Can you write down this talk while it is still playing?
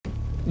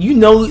You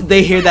know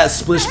they hear that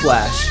splish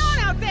splash.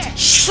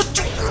 Shut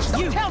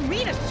You tell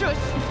me to shush.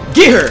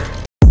 Get her.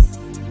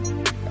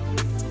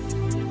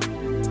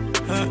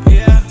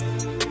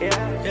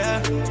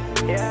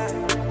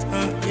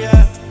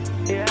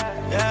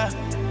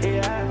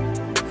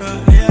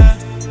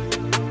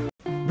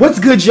 What's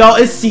good, y'all?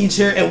 It's Siege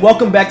here, and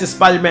welcome back to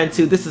Spider-Man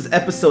 2. This is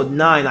episode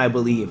 9, I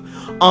believe.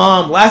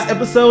 Last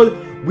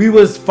episode we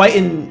was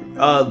fighting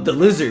the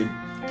lizard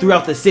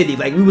throughout the city.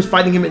 Like, we was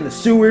fighting him in the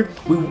sewer.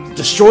 We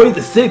destroyed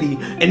the city,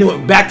 and then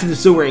went back to the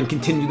sewer and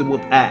continued to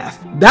whoop ass.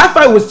 That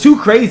fight was too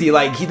crazy.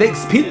 Like,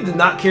 Peter did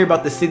not care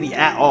about the city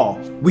at all.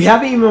 We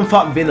haven't even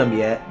fought Venom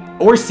yet,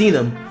 or seen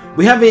him.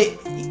 We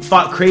haven't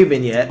fought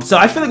Craven yet, so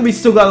I feel like we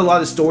still got a lot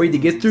of story to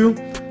get through.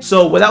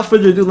 So without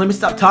further ado, let me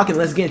stop talking.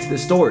 Let's get into the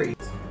story.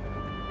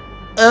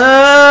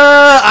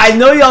 I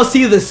know y'all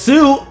see the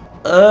suit.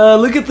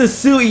 Look at the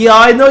suit, y'all.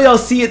 I know y'all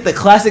see it, the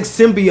classic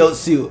symbiote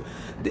suit.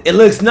 It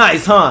looks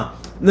nice, huh?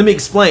 Let me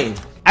explain.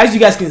 As you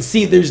guys can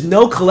see, there's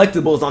no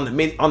collectibles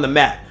on the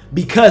map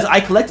because I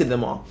collected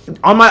them all.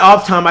 On my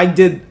off time, I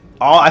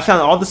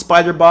found all the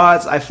spider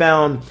bots. I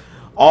found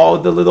all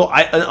the little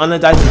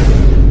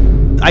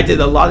unidentified. I did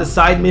a lot of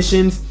side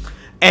missions,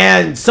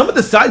 and some of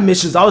the side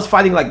missions I was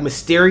fighting like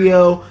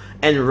Mysterio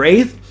and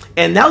Wraith.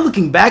 And now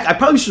looking back, I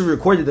probably should have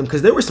recorded them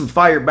because there were some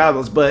fire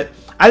battles, but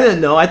I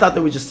didn't know. I thought they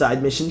were just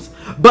side missions.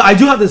 But I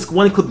do have this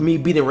one clip of me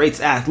beating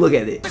Wraith's ass. Look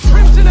at it. The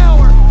Crimson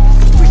Hour.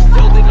 We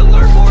still need to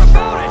learn more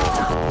about it.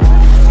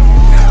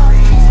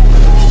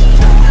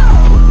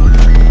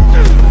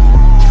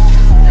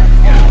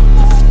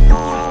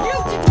 You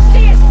didn't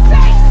see his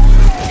face.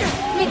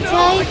 It's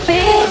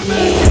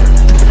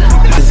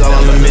all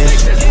on the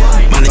miss.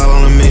 Mine's all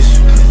on the miss.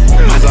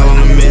 Mine's all on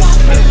the miss.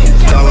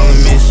 It's all on the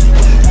miss.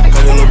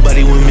 Little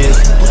buddy we miss.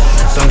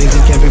 Some things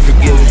you can't be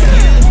forgiven.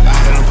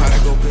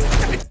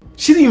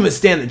 She didn't even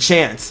stand a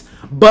chance.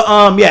 But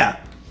yeah,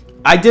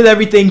 I did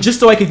everything just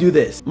so I could do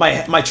this. My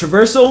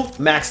traversal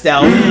maxed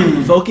out,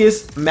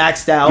 focus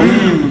maxed out,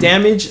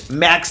 damage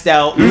maxed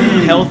out,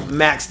 health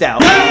maxed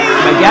out.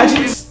 My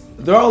gadgets,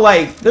 they're all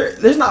like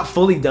they're not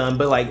fully done,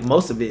 but like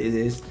most of it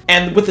is.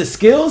 And with the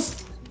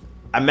skills,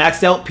 I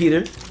maxed out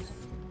Peter.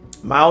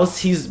 Miles,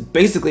 he's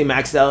basically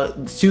maxed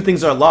out. Two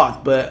things are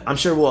locked, but I'm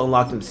sure we'll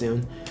unlock them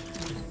soon.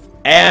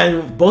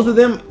 And both of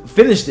them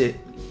finished it.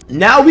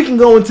 Now we can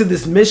go into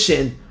this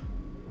mission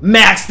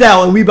maxed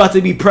out, and we about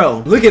to be pro.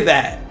 Look at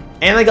that.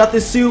 And I got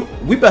this suit.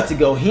 We about to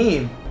go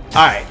heme.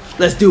 Alright,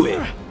 let's do it.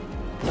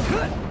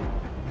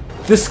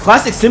 This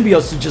classic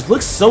symbiote suit just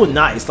looks so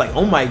nice. Like,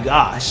 oh my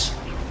gosh.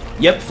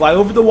 Yep, fly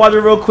over the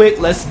water real quick.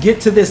 Let's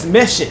get to this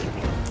mission.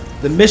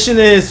 The mission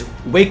is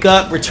wake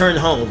up, return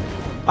home.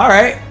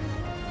 Alright.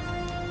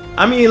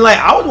 I mean, like,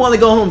 I would want to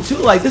go home too.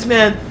 Like, this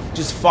man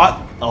just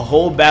fought a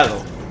whole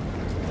battle.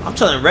 I'm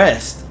trying to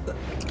rest.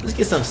 Let's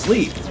get some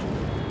sleep.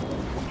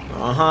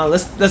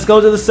 Let's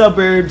go to the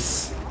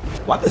suburbs.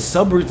 Why the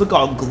suburbs look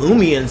all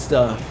gloomy and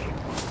stuff?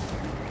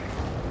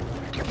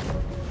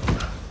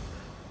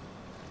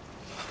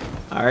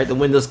 Alright, the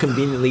window's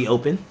conveniently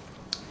open.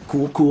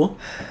 Cool, cool.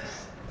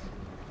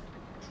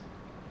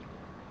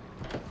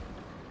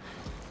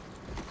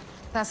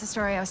 That's the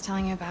story I was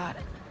telling you about.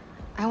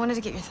 I wanted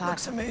to get your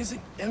thoughts. Looks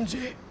amazing,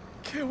 MJ.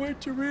 Can't wait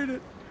to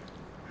read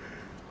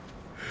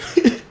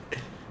it.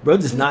 Bro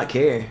does not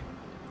care.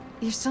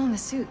 You're still in the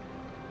suit.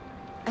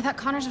 I thought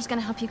Connors was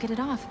gonna help you get it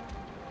off.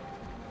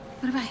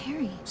 What about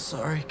Harry?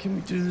 Sorry, can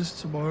we do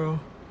this tomorrow?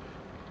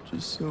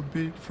 Just so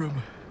beat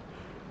from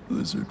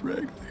Lizard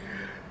Wrangler.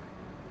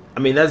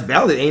 I mean, that's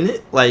valid, ain't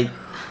it? Like,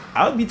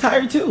 I would be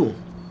tired too.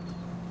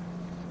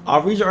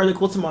 I'll read your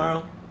article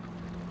tomorrow.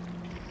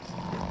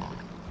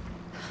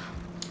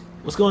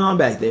 What's going on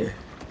back there?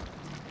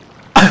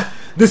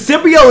 The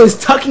symbiote is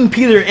tucking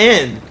Peter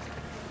in.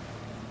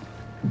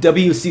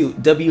 W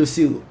suit, W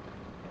suit.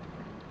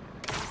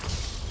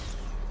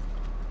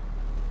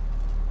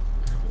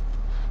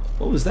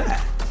 What was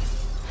that?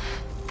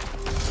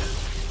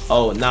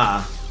 Oh,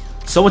 nah.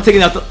 Someone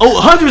taking out the... Oh,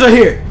 hunters are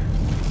here!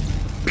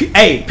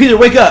 Hey, Peter,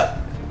 wake up!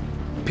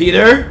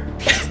 Peter?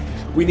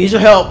 We need your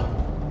help.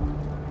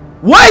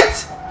 What?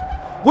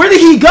 Where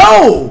did he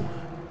go?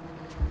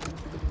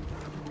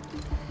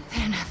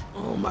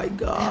 Oh my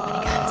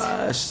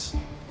gosh.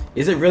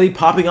 Is it really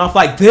popping off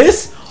like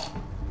this?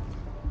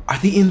 Are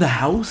they in the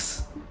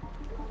house?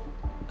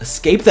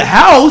 Escape the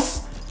house?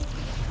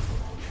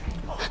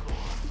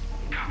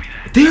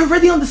 They're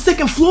already on the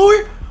second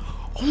floor?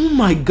 Oh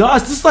my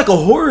gosh, this is like a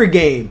horror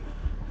game.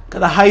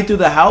 Gotta hide through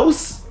the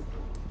house?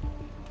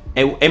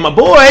 Hey, my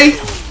boy!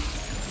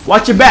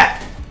 Watch your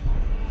back.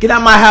 Get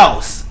out my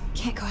house.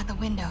 Can't go out the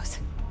windows.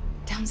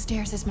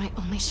 Downstairs is my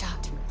only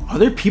shot. Are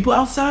there people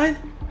outside?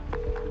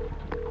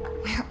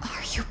 Where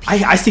are you,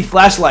 Peter? I see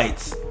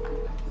flashlights.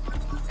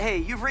 Hey,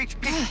 you've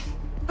reached me.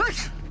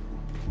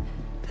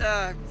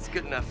 It's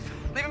good enough.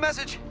 Leave a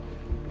message.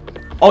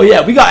 Oh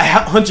yeah, we got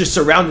hunters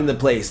surrounding the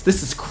place.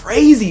 This is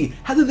crazy.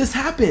 How did this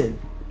happen?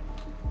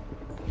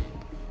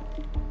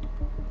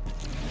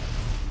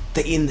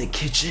 They in the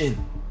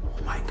kitchen.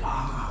 Oh my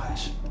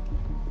gosh.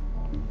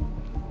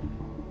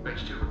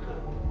 Bench 2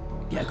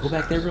 Yeah, go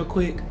back there real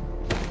quick.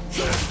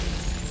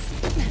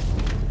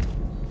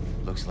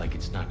 Looks like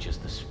it's not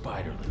just the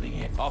spider living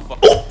in.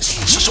 Oh,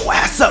 shut your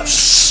ass up.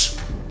 Shh.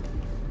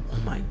 Oh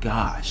my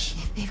gosh.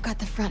 If they've got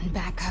the front and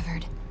back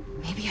covered,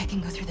 maybe I can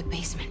go through the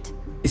basement.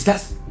 Is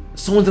that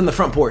someone's on the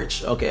front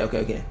porch? Okay, okay,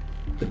 okay.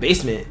 The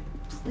basement.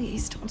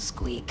 Please don't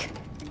squeak.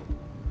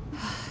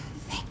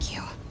 Thank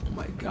you. Oh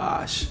my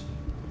gosh.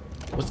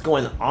 What's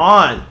going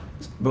on?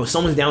 Bro,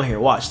 someone's down here.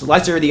 Watch. The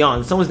lights are already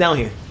on. Someone's down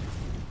here.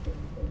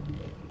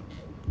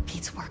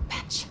 Pete's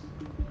workbench.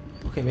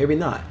 Okay, maybe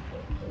not.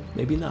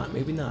 Maybe not.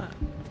 Maybe not.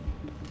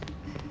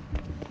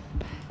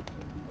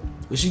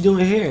 What's she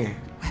doing here?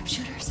 Web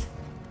shooters.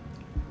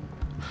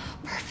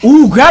 Perfect.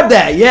 Ooh, grab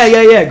that. Yeah,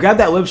 yeah, yeah. Grab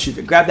that web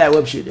shooter. Grab that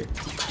web shooter.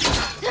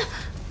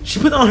 She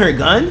put on her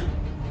gun?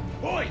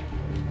 Boy,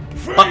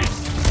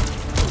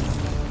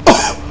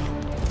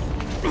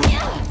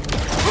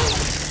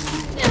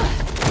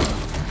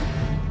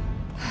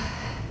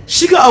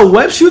 She got a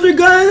web shooter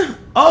gun?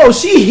 Oh,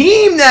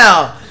 she heme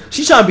now.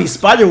 She trying to be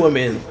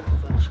Spider-Woman.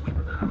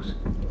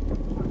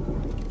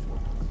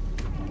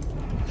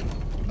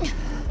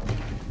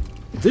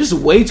 There's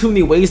way too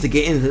many ways to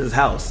get into this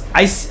house.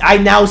 I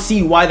now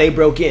see why they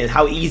broke in,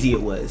 how easy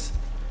it was.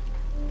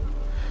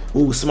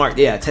 Ooh, smart.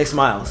 Yeah, text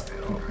Miles.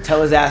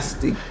 Tell his ass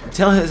to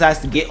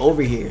get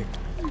over here.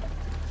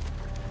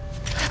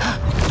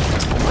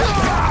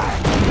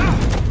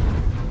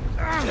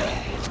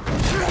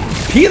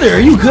 Peter, are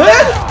you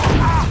good?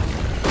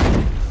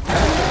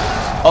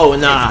 Oh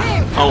nah.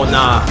 Oh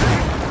nah.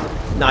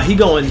 Nah, he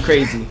going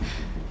crazy.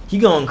 He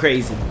going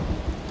crazy.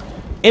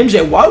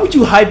 MJ, why would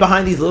you hide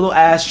behind these little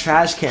ass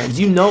trash cans?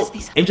 You know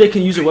MJ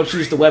can use her web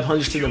shooters to web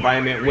hunters to the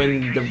environment.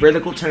 When the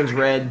vertical turns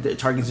red, the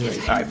target's ready.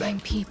 Alright,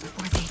 Find Pete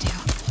before they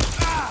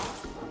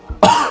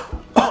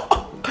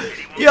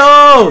do.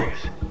 Yo!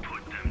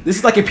 This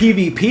is like a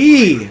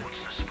PvP.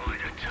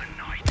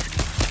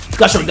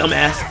 Got your dumb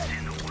ass.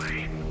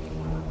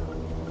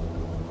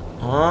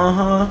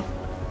 Uh-huh.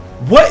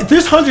 What?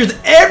 There's hunters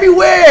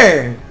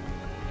everywhere!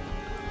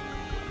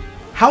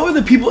 How are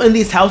the people in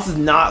these houses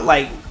not,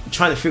 like,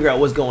 trying to figure out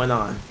what's going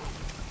on?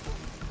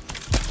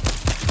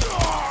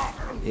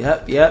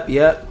 Yep, yep,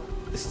 yep.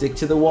 Stick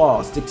to the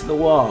wall. Stick to the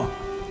wall.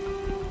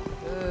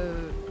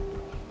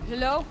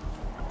 Hello?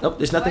 Nope,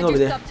 there's nothing Why'd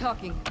over you there. Stop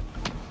talking.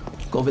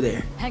 Go over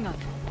there. Hang on.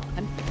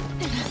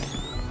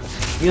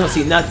 You don't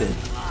see nothing.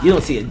 You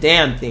don't see a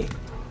damn thing.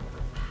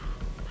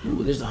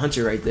 Ooh, there's a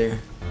hunter right there.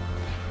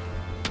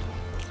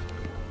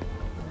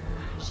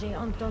 J'ai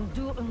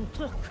entendu un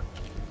truc.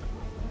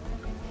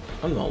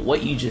 I don't know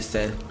what you just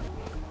said.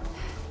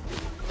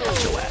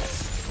 Watch your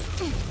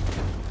ass.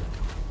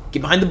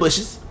 Get behind the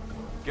bushes.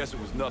 guess it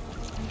was nothing.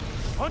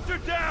 Hunter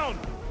down!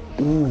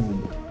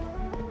 Ooh.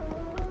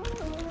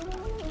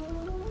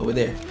 Over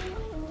there.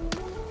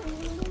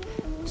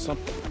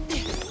 Something.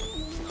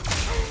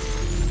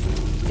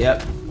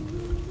 Yep.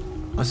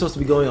 I'm supposed to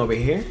be going over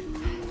here.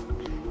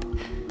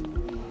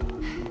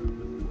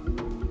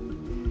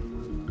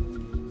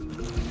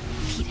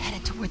 Pete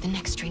headed toward the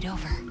next street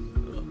over. All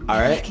Maybe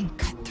I right. can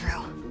cut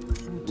through.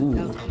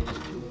 Ooh.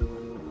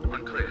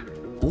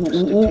 Ooh,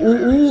 ooh,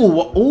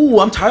 ooh, ooh, ooh,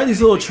 I'm tired of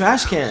these little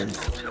trash cans.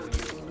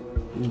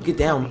 Ooh, get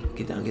down,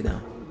 get down, get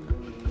down.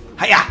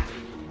 Hiya!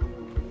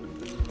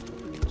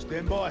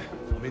 Stand by.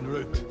 I'm en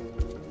route.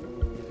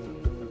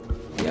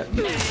 Yep.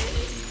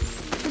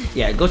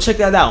 Yeah, go check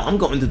that out. I'm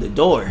going through the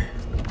door.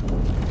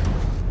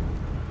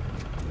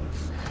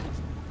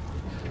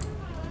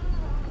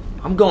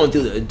 I'm going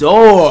through the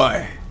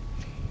door.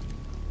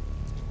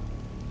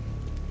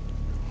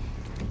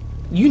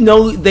 You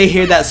know they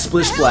hear that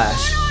splish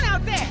splash.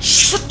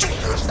 Shut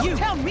your...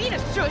 Tell me to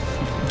shush.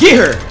 Get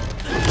her!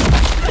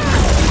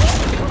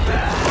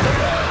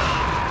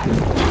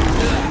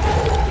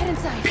 Get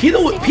inside.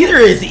 Peter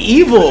is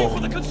evil.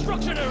 The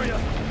construction area!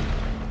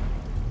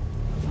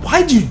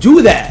 Why'd you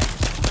do that?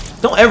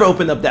 Don't ever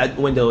open up that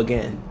window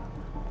again.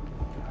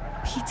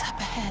 Pete's up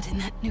ahead in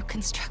that new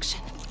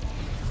construction.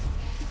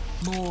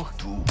 More.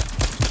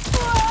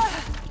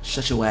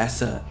 Shut your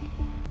ass up.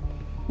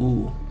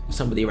 Ooh,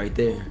 somebody right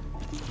there.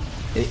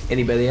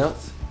 Anybody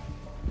else?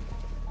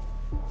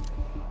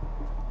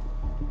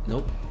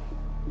 Nope.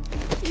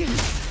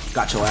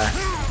 Got your ass.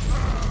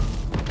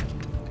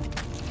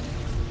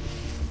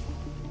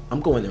 I'm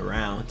going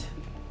around.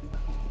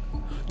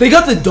 They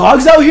got the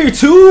dogs out here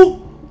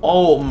too?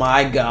 Oh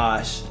my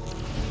gosh.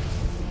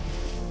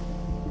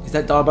 Is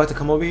that dog about to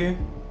come over here?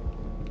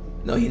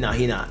 No, he not.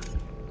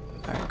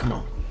 Alright, come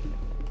on.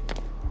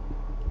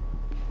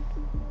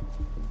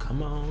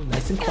 Come on,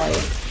 nice and quiet.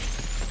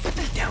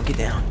 Get down, get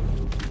down.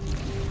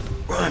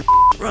 Run,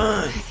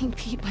 run. I think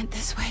Pete went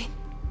this way.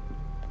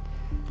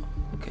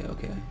 Okay,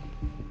 okay.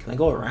 Can I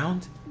go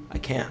around? I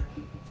can't.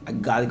 I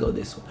gotta go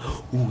this way.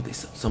 Ooh,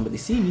 somebody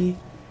see me.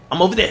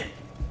 I'm over there.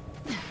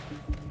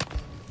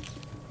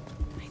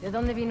 ¿De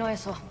dónde vino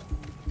eso?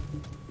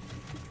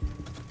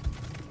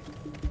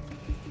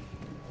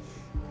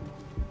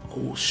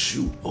 Oh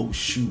shoot, oh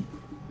shoot.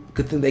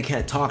 Good thing they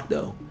can't talk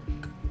though.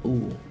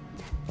 Ooh.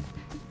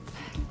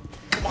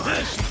 Come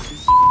on.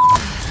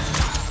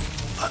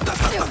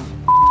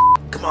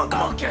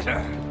 Get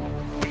her!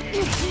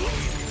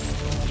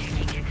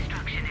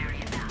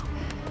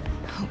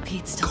 Oh,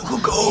 Pete's still Go,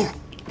 go, go!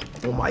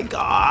 Oh my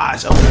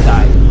gosh, I'm gonna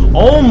die.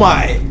 Oh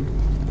my!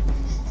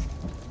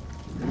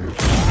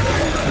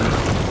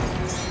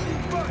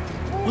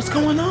 What's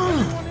going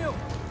on?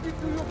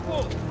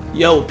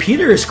 Yo,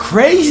 Peter is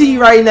crazy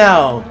right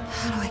now.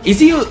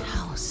 Is he?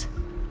 house?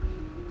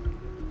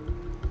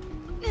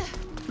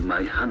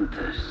 My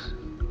hunters,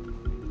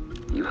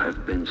 you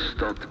have been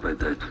stalked by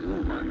that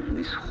woman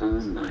this whole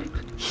night.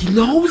 He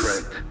knows?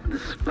 Tracked the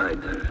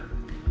spider.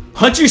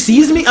 Hunter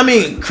sees me? I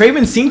mean,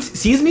 Craven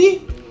sees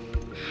me?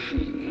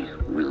 She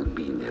will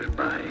be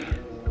nearby.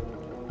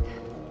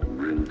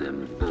 Bring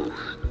them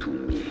both to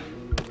me.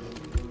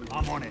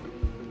 I'm on it.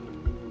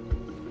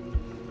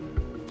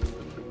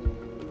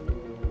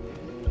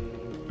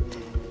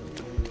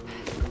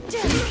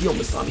 He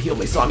almost saw me, he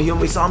almost saw me, he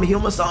almost saw me, he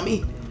almost saw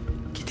me.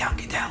 Get down,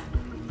 get down.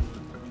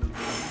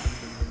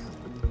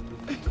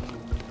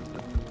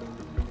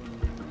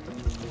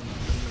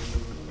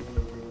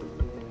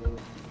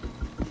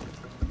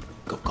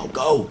 Go, go,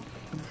 go.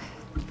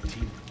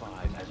 Team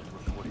 5 has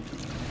reported.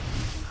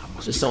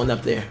 There's someone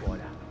up there.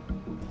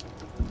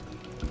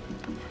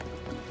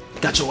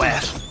 Got your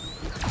ass.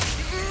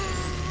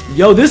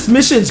 Yo, this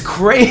mission's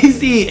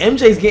crazy.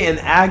 MJ's getting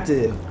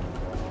active.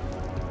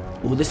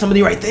 Ooh, there's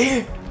somebody right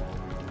there.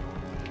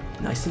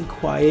 Nice and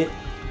quiet.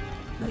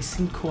 Nice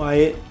and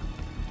quiet.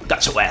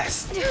 Got your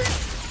ass.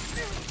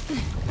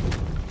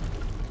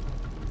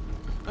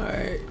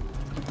 Alright.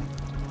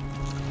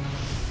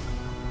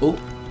 Oh,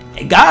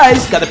 hey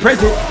guys, got a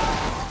present.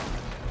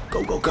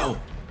 Go, go, go.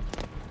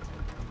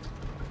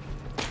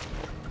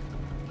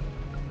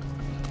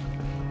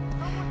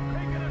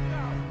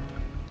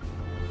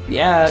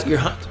 Yeah,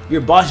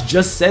 your boss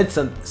just said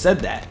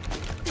that.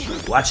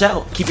 Watch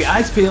out. Keep your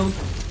eyes peeled.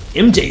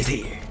 MJ's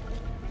here.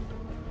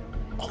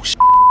 Oh sh.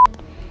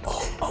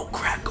 Oh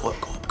crap. Go up,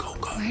 go up, go,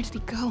 go. Where did he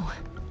go?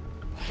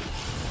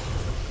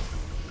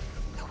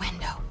 The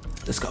window.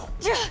 Let's go.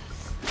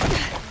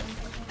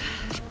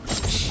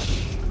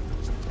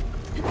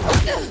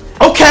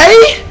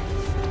 Okay.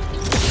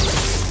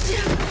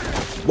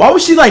 Why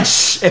was she like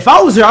shh? If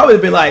I was her, I would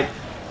have been like,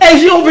 hey,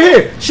 she over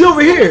here. She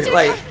over here.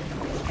 Like.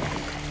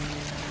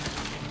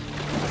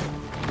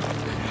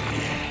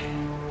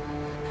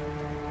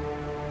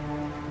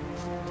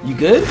 You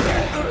good?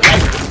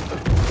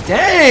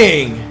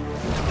 Dang!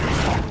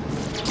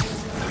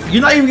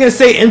 You're not even gonna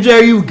say, MJ,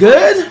 are you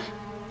good?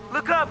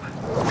 Look up!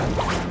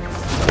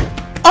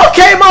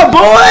 Okay, my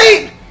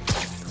boy!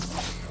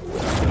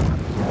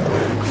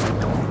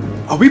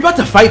 Are we about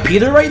to fight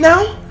Peter right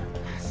now?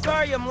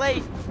 Sorry I'm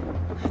late.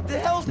 What the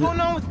hell's going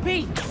on with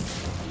Pete?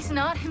 He's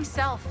not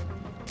himself.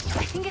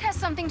 I think it has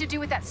something to do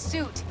with that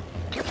suit.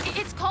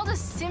 It's called a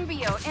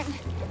symbiote,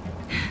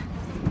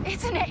 and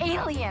it's an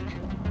alien.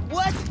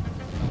 What?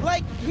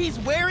 Like he's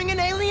wearing an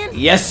alien?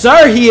 Yes,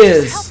 sir, he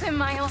is. Help him,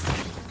 Miles.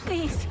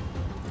 Please.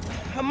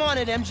 I'm on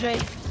it, MJ.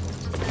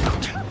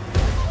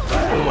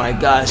 Oh my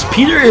gosh,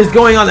 Peter is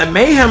going on a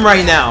mayhem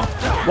right now.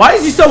 Why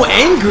is he so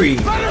angry?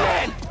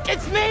 Spider-Man!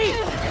 It's me!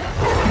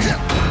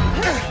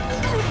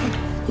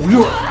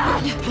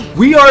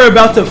 We are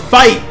about to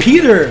fight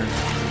Peter.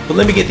 But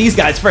let me get these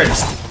guys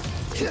first.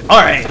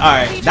 Alright,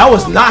 alright. That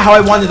was not how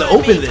I wanted to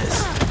open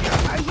this.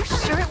 Are you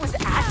sure it was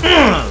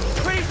Adam?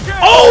 Pretty sure.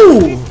 Oh!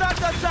 We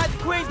stopped outside the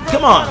Queensboro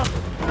Come on.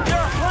 tunnel. There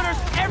are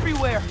hunters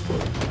everywhere.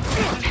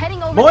 I'm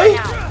heading over Boy,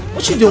 there now.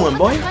 what you doing,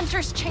 boy? The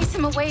hunters chase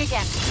him away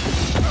again.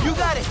 You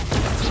got it.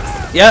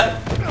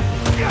 Yep.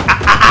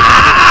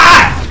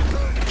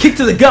 Kick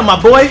to the gut,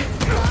 my boy.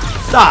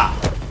 Stop.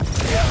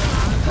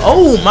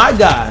 Oh my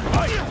god.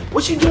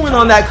 What you doing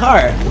on that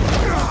car?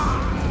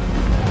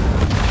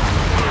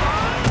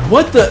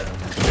 What the?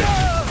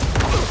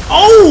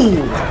 Oh!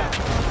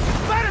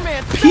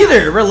 Spider-Man!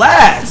 Peter,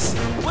 relax.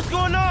 What's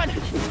going on?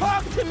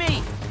 Talk to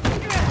me.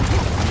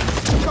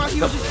 I thought he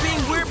was just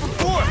being weird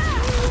before.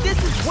 This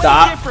is way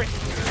Stop. different.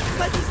 It's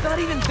like he's not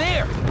even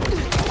there.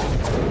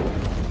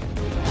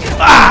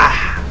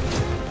 Ah!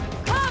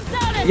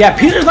 Yeah,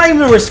 Peter's not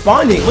even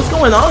responding. What's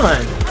going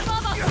on?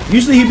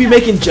 Usually he'd be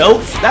making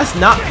jokes. That's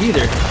not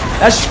Peter.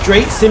 That's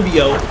straight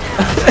symbiote.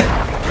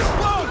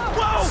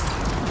 Whoa!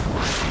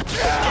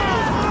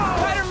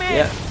 Spider-Man!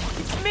 Yeah.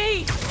 It's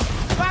me!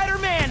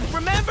 Spider-Man!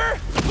 Remember?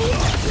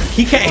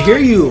 He can't hear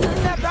you.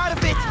 Snap out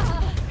of it!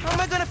 How am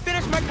I gonna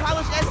finish my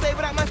college essay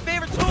without my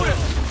favorite tutor?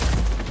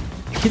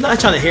 He's not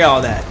trying to hear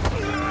all that.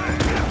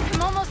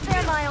 I'm almost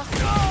there, Miles.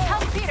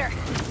 Help Peter.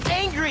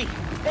 Angry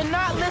and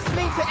not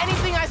listening to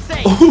anything I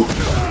say. Ooh.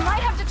 We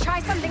might have to try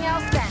something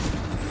else then.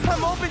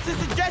 I'm open to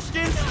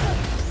suggestions.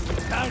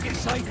 Don't get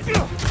excited.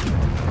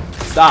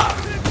 Stop.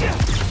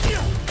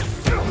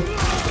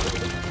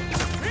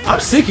 I'm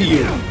sick of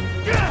you.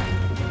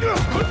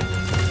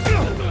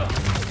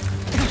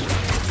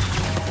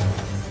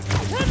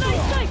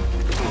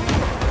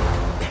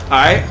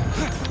 Alright.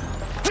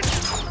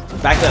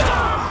 Back up.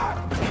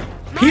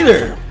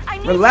 Peter, I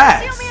need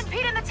relax. you to seal me and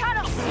Pete in the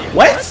tunnel.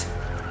 What?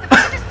 The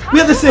Pete is We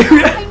have the same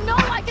I know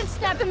I can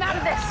snap him out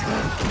of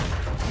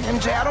this.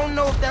 MJ, I don't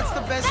know if that's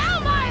the best. Now,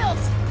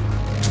 Miles!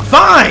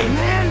 Fine!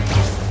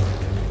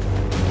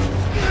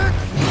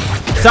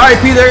 Sorry,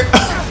 Peter.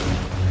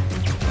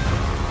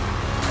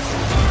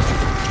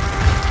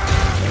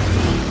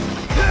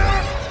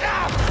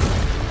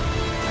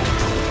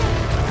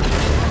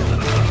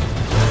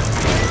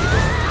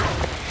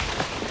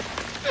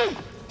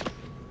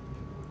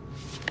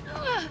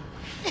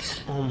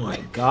 Oh my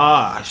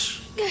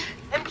gosh.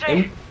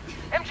 MJ,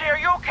 are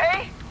you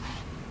okay?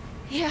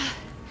 Yeah.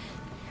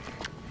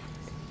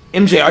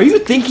 MJ, are you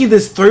thinking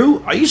this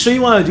through? Are you sure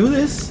you want to do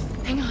this?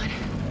 Hang on.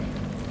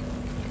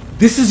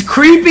 This is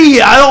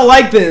creepy. I don't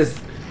like this.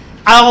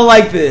 I don't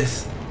like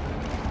this.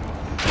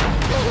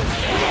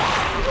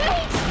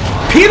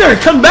 Peter,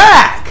 come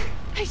back.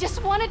 I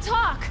just want to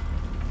talk.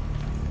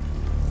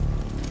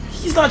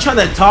 He's not trying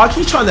to talk.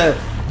 He's trying to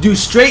do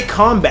straight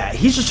combat.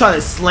 He's just trying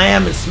to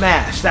slam and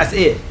smash. That's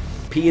it.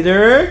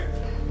 Peter,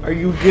 are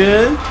you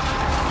good?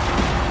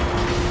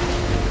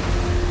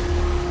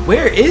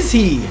 Where is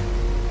he?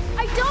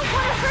 I don't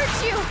want to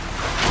hurt you.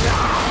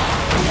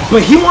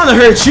 But he want to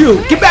hurt you.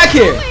 Where Get back are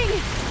you here. going?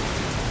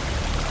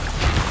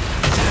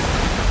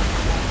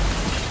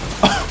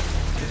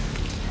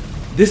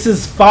 This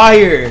is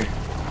fire.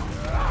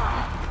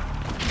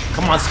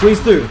 Come on, squeeze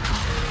through.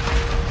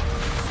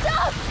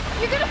 Stop!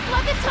 You're gonna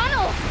flood the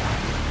tunnel.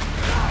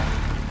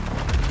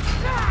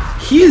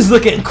 He is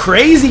looking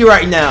crazy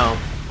right now.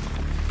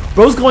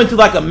 Bro's going through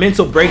like a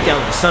mental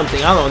breakdown or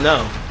something. I don't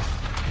know.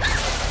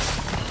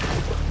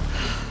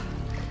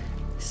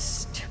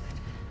 Stupid.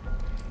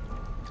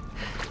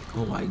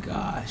 Oh my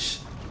gosh.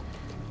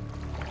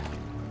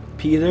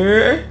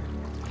 Peter?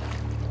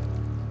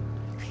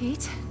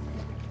 Pete?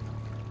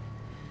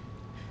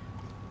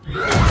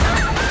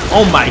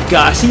 Oh my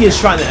gosh, he is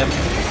trying to...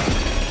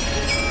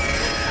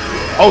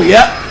 Oh,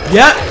 yep,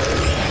 yep.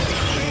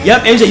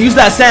 Yep, AJ, use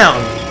that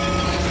sound.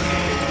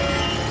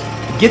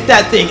 Get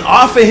that thing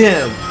off of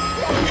him.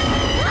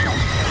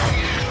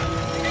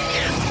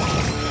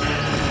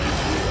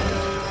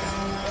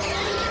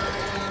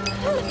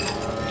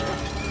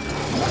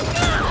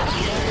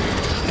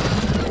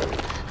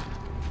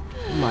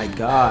 Oh my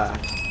god.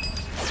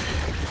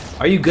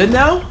 Are you good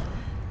now?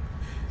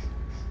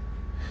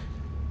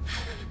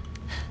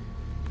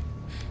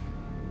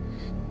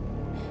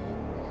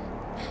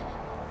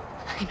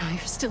 I know you're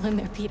still in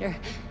there, Peter.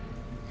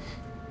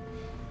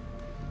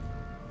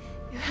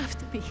 You have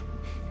to be.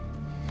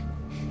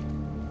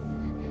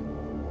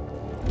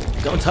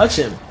 Don't touch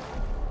him.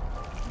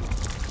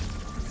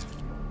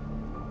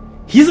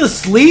 He's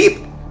asleep?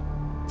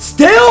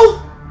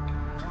 Still?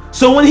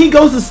 So when he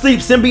goes to sleep,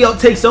 symbiote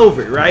takes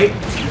over, right?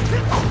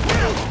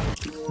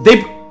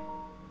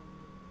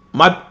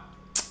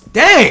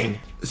 Dang!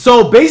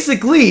 So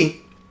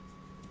basically,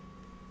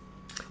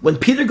 when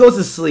Peter goes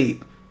to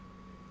sleep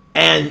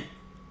and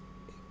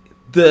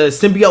the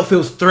symbiote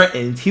feels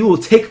threatened, he will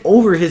take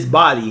over his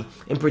body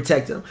and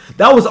protect him.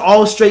 That was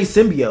all straight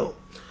symbiote.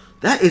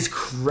 That is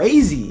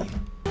crazy.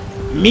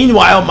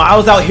 Meanwhile,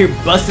 Miles out here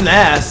busting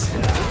ass.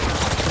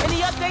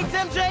 Any updates,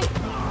 MJ?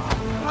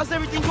 How's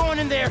everything going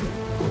in there?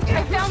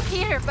 I found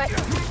Peter, but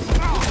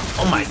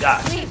Oh my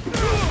god. wait,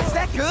 Is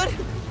that good?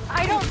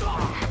 I don't.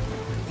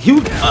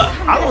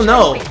 I don't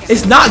know.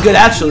 It's not good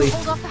actually.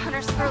 Hold off the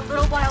hunters for a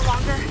little while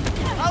longer.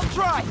 I'll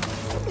try.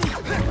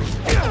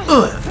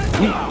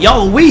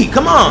 Y'all are weak.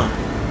 Come on.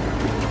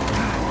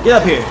 Get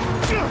up here.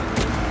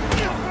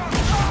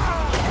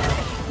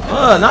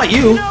 Not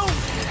you. No,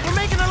 we're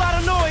making a lot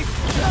of noise.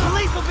 The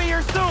police will be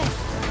here soon.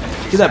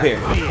 Get up here.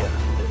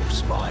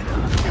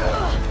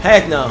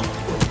 Heck no.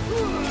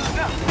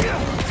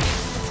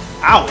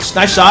 Ouch.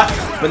 Nice shot.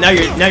 But now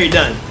you're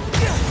done.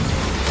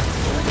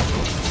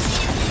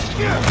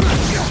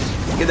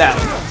 Get that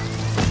one.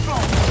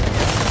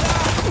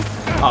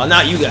 Oh,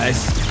 not you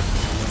guys.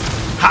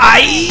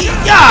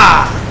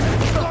 Hi-ya!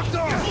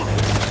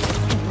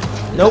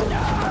 Nope.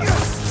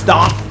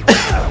 Stomp.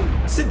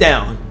 Sit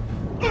down.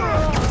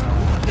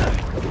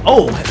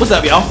 Oh, what's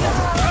up, y'all?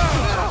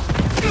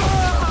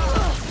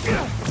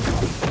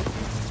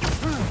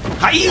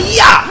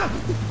 Hi-ya!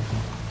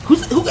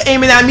 Who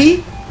aiming at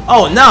me?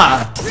 Oh,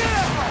 nah.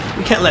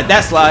 We can't let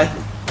that slide.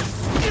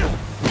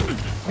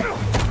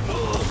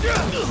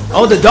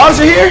 Oh, the dogs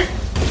are here?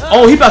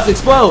 Oh, he about to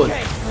explode.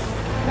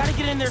 Gotta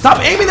get in there. Stop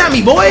aiming at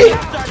me, boy!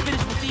 Start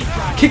finish with these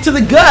guys. Kick to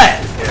the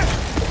gut.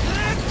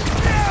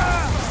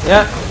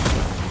 Yeah.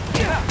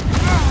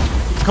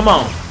 Come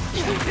on.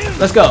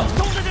 Let's go.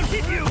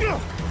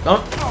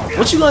 Don't.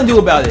 What you gonna do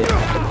about it?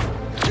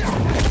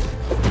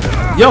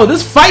 Yo,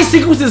 this fight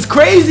sequence is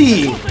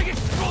crazy.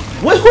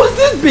 Who's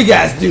this big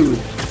ass dude?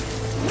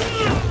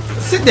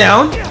 Sit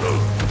down.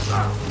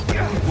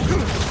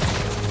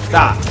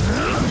 Stop.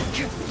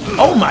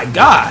 Oh my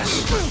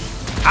gosh.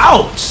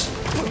 Ouch.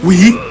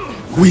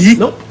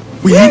 Nope.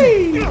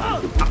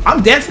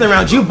 I'm dancing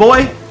around you,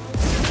 boy.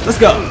 Let's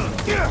go.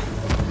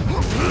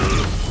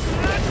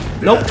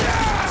 Nope.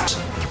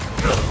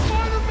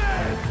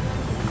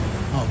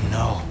 Oh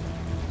no.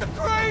 The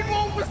crane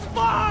won't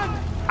respond.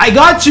 I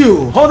got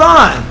you. Hold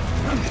on.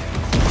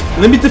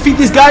 Let me defeat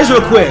these guys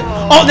real quick.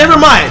 Oh, never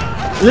mind.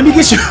 Let me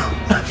get you.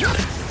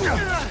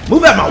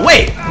 Move out my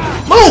way.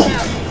 Move.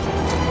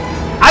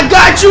 I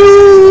got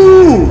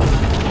you.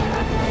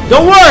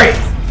 Don't worry.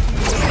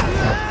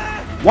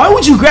 Why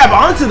would you grab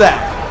onto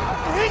that?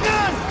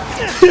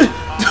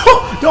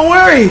 Don't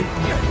worry.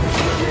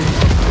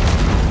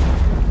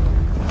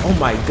 Oh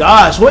my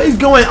gosh, what is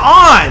going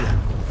on?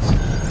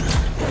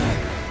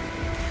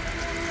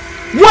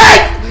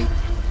 What?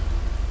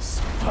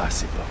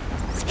 Possible.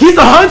 He's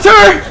a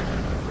hunter?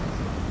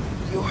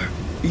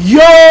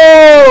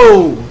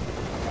 Yo!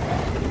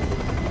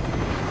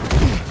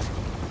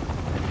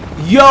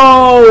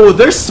 Yo,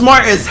 they're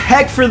smart as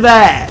heck for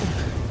that.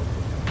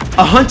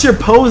 A hunter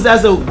posed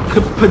as a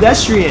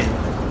pedestrian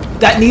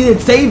that needed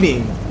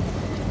saving.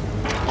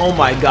 Oh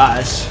my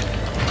gosh.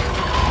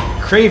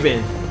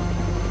 Craven.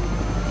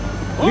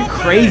 You're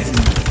crazy.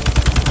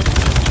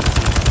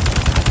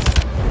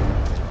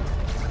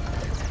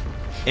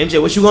 MJ,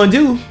 what you gonna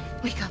do?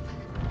 Wake up.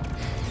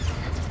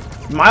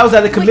 Miles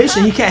out of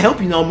commission. He can't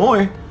help you no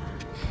more.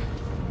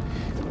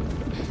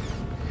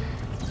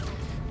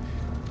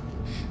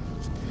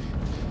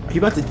 Are you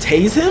about to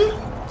tase him?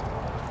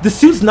 The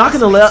suit's not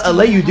gonna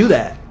let you do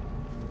that.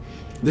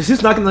 The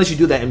suit's not gonna let you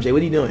do that, MJ.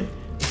 What are you doing?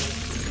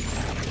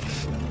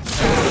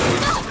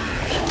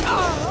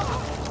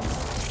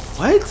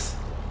 What?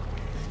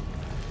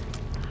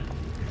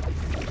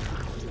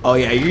 Oh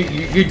yeah,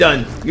 you're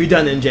done. You're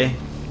done, MJ.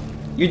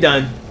 You're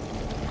done.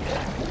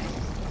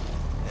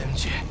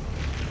 MJ.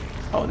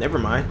 Oh, never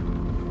mind.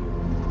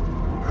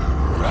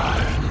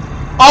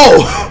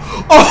 Oh!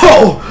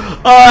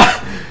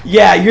 Oh!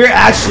 Yeah, you're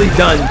actually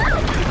done.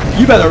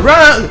 You better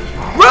run!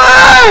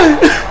 Run!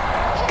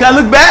 Can I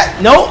look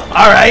back? Nope.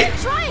 Alright.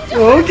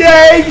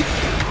 Okay.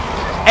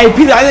 Hey,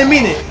 Peter, I didn't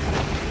mean it.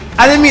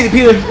 I didn't mean it,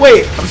 Peter.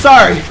 Wait, I'm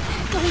sorry.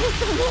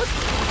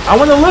 I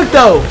want to look,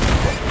 though.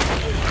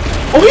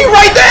 Oh, he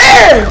right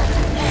there!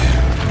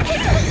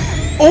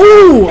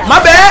 Oh, my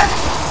bad.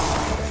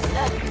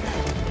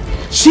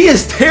 She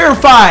is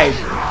terrified.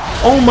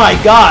 Oh my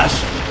gosh.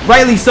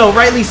 Rightly so,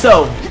 rightly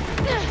so.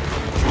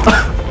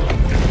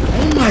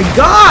 Oh my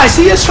gosh,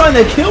 he is trying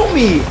to kill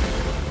me.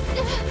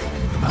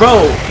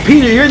 Bro,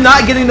 Peter, you're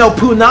not getting no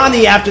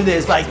punani after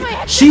this. Like,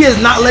 she is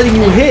not letting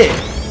you hit.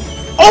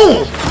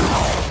 Oh!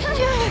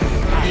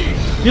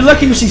 You're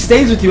lucky if she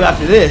stays with you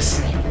after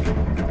this.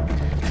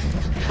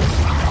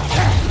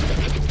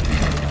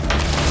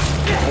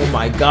 Oh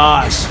my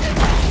gosh.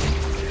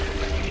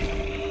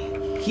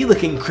 He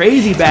looking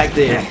crazy back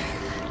there.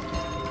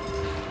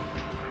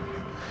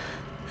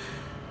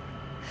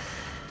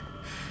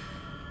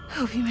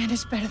 Hope you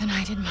managed better than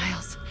I did,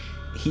 Miles.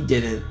 He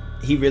didn't.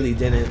 He really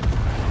didn't.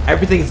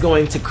 Everything's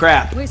going to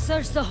crap. We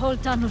searched the whole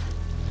tunnel.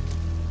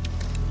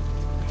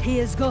 He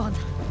is gone.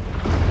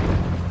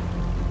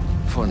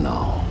 For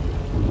now.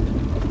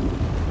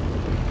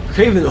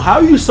 Craven, how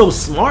are you so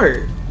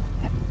smart?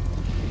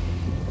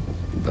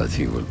 But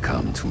he will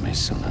come to me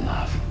soon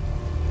enough.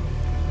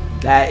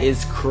 That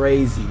is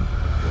crazy.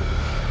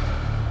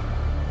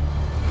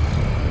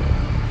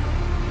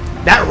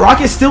 That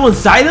rocket's still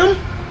inside him?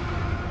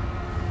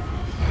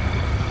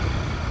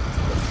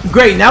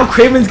 Great, now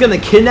Craven's gonna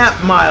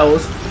kidnap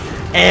Miles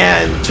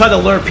and try to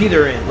lure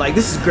Peter in. Like,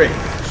 this is great.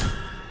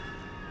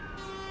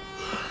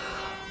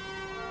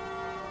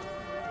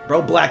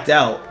 Bro blacked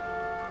out.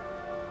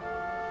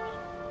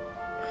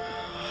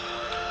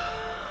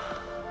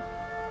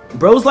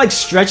 Bro's like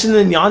stretching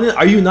and yawning.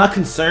 Are you not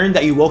concerned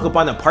that you woke up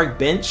on a park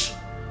bench?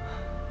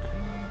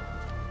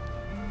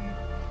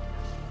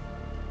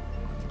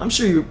 I'm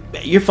sure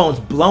your phone's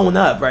blown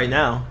up right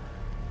now.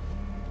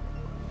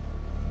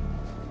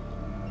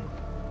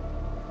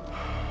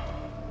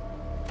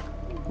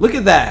 Look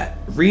at that.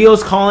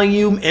 Rio's calling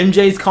you.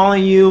 MJ's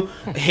calling you.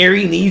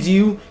 Harry needs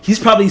you. He's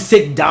probably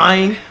sick,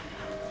 dying.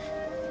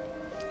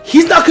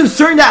 He's not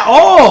concerned at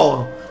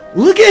all.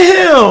 Look at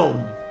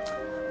him.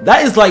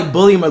 That is like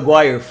bully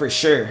Maguire for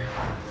sure.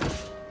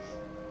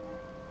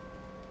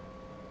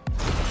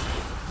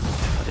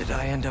 How did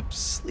I end up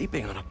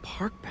sleeping on a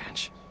park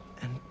bench?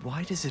 And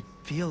why does it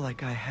feel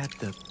like I had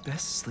the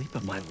best sleep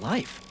of my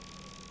life?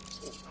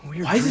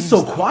 Weird Why is it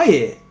so dreams, though.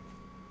 quiet?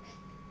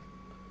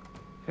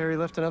 Harry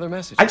left another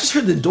message. I just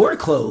heard the door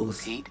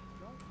close. Pete,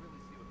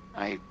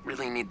 I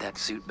really need that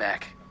suit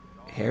back.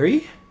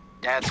 Harry?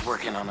 Dad's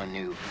working on a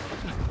new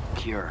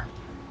cure,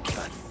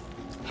 but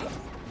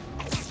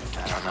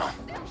I don't know.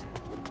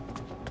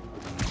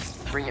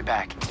 Bring it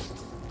back,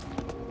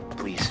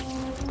 please.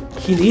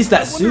 He needs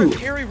that I wonder if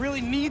suit. Harry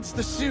really needs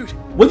the suit.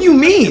 What do you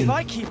mean? If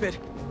I keep it,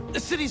 the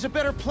city's a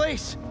better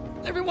place.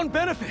 Everyone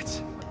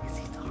benefits.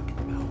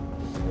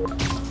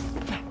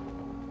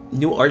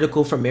 New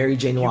article from Mary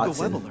Jane Hugo Web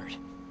Watson. alert.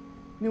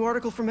 New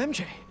article from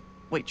MJ.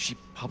 Wait, she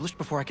published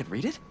before I could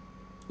read it?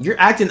 You're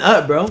acting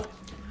up, bro.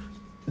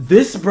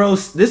 This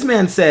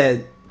man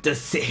said,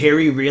 does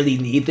Harry really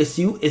need the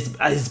suit?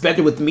 It's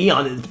better with me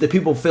on it. The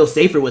people feel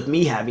safer with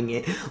me having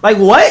it. Like,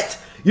 what?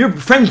 Your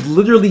friend's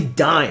literally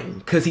dying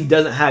because he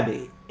doesn't have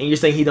it. And you're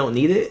saying he don't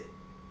need it?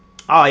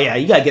 Oh, yeah,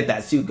 you gotta get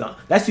that suit gone.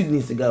 That suit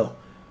needs to go.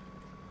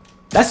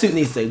 That suit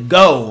needs to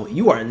go.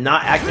 You are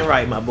not acting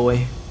right, my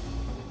boy.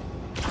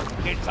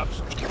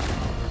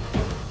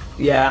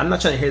 Yeah, I'm not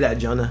trying to hear that,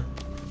 Jonah.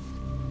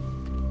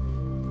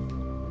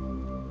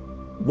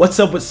 What's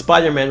up with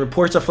Spider-Man?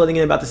 Reports are flooding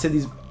in about the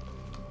city's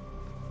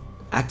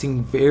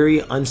acting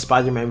very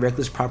un-Spider-Man,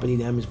 reckless property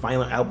damage,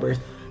 violent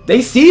outbursts.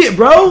 They see it,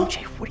 bro.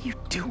 MJ, what are you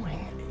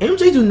doing?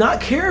 MJ do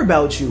not care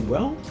about you,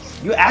 bro.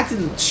 You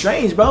acting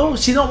strange, bro.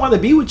 She don't want to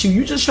be with you.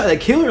 You just tried to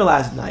kill her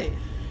last night.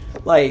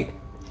 Like,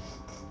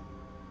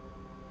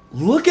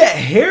 look at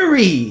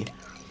Harry.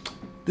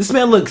 This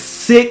man looks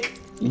sick,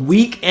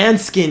 weak, and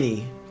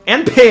skinny,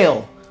 and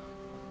pale.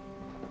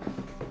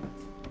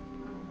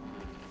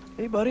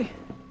 Hey, buddy.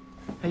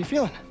 How you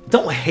feeling?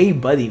 Don't hey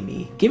buddy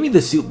me. Give me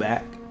the suit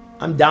back.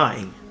 I'm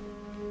dying.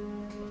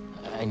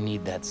 I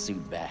need that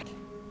suit back.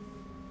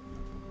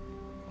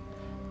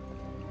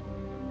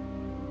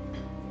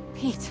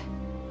 Pete.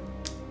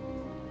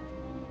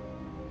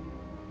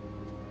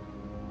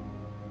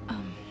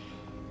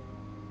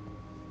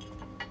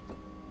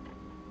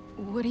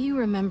 What do you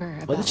remember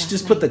about Why did you last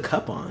just night? put the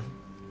cup on?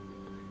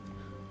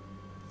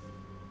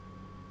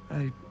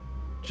 I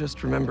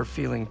just remember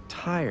feeling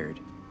tired.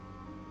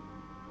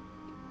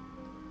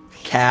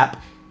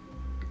 Cap.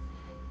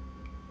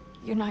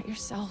 You're not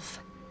yourself.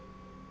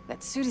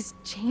 That suit is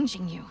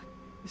changing you.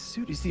 This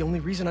suit is the only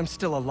reason I'm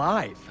still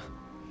alive.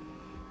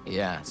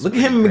 Yeah. it's Look at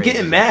pretty him crazy.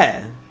 getting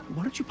mad.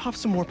 Why don't you pop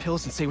some more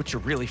pills and say what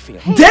you're really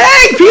feeling?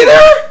 Dang,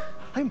 Peter!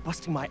 I'm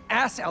busting my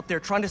ass out there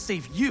trying to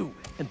save you,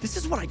 and this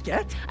is what I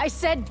get? I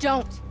said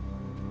don't.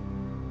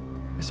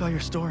 I saw your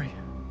story.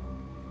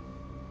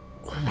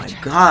 Oh my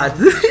god.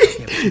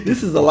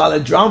 This is a lot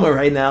of drama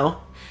right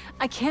now.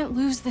 I can't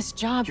lose this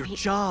job, Your Pete.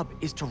 job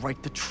is to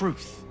write the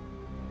truth.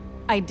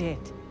 I did.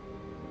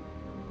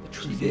 The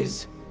truth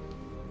is,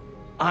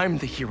 I'm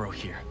the hero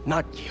here,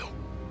 not you.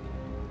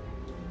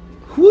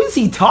 Who is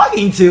he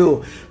talking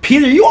to?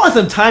 Peter, you on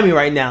some timing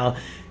right now.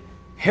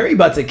 Harry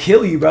about to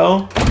kill you,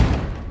 bro.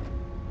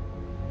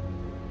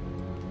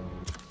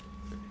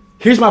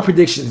 Here's my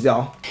predictions,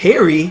 y'all.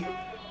 Harry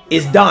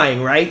is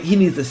dying, right? He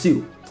needs a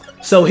suit.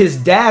 So his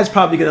dad's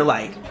probably gonna,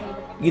 like,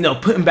 you know,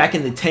 put him back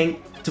in the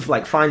tank to,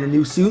 like, find a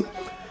new suit.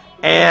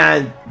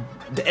 And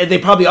they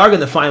probably are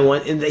gonna find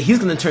one, and he's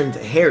gonna turn into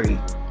Harry.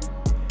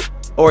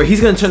 Or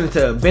he's gonna turn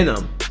into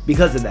Venom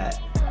because of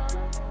that.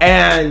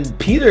 And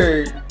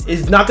Peter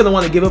is not gonna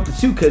want to give up the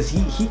suit because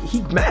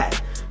he's mad.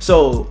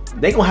 So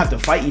they gonna have to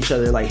fight each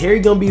other. Like, Harry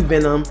gonna be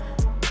Venom,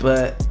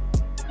 but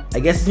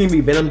I guess it's gonna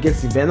be Venom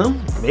against Venom,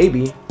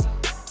 maybe.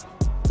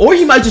 Or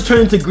he might just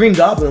turn into Green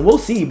Goblin. We'll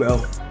see,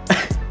 bro.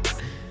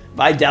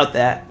 But I doubt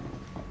that.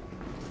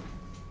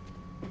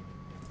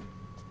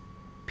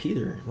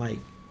 Peter, like,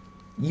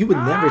 you would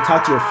never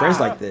talk to your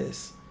friends like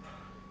this.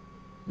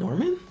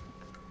 Norman?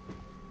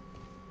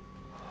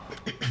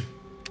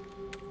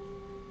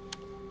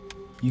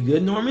 You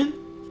good, Norman?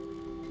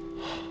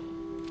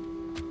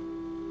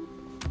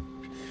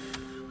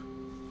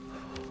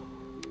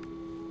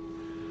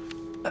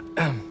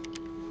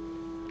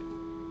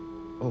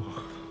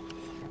 Oh.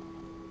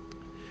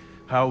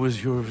 How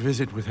was your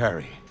visit with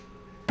Harry?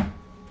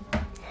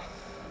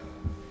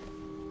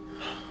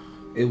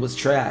 It was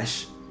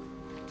trash.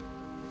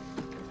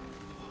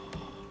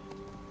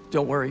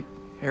 Don't worry,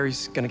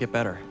 Harry's gonna get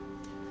better.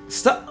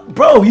 Stop,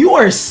 bro, you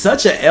are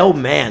such a L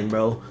man,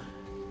 bro.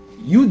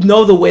 You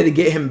know the way to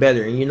get him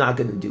better, and you're not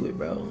gonna do it,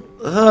 bro.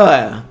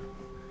 Ugh.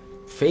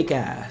 Fake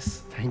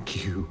ass.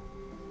 Thank you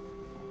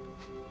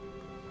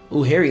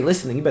Ooh, Harry,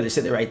 listening. You better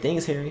say the right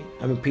things, Harry.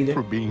 I mean, Peter.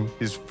 for being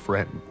his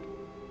friend.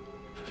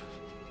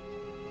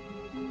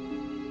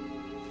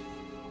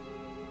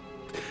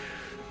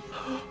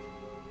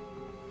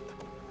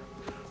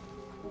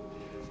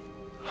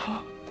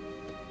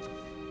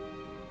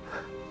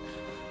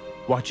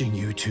 Watching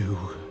you two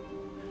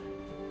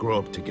grow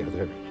up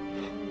together.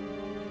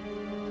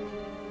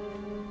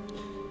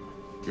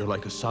 You're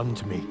like a son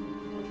to me.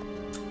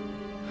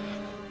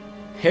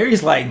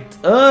 Harry's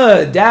like,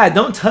 Dad,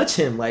 don't touch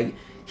him. Like,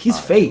 he's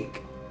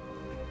fake.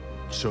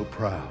 So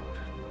proud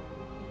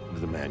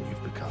of the man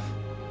you've become.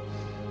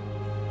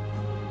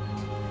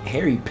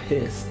 Harry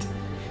pissed.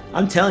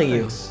 I'm telling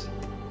you. Thanks,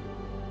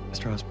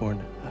 Mr.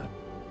 Osborn.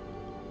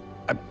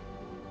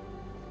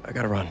 I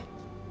gotta run.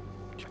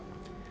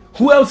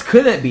 Who else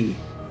could it be?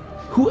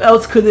 Who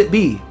else could it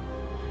be?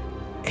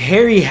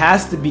 Harry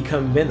has to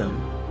become Venom.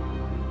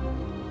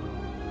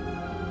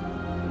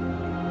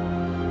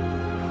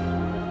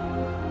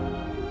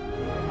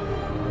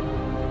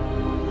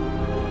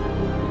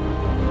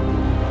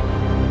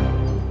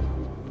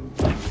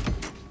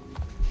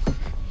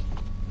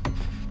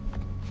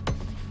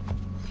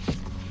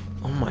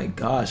 Oh my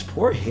gosh,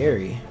 poor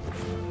Harry.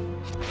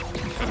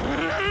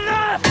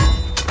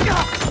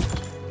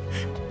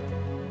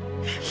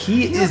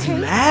 He is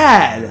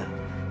mad.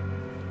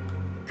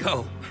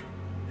 Go.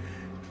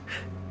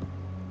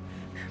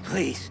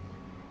 Please.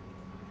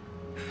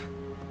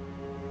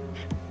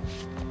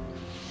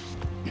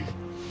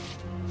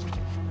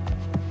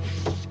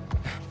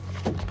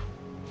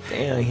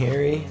 Damn,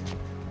 Harry.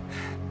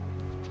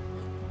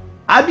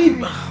 I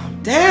be,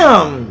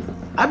 Damn!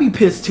 I'd be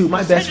pissed too.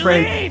 My best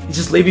friend is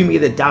just leaving me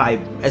to die,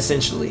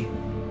 essentially.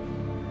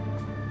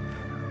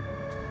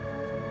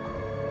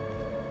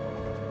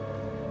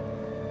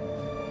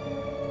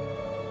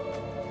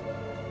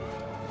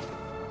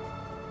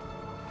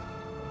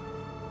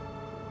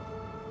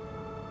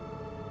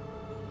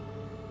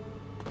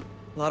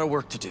 A lot of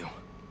work to do.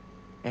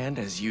 And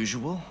as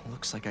usual,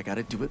 looks like I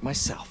gotta do it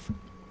myself.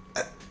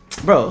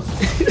 Bro.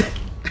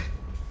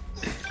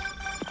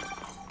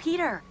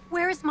 Peter,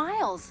 where is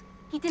Miles?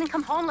 He didn't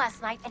come home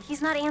last night, and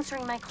he's not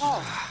answering my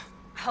calls.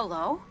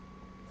 Hello?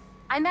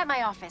 I'm at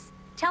my office.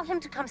 Tell him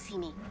to come see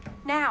me.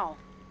 Now.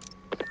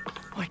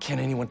 Why can't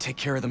anyone take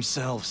care of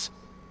themselves?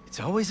 It's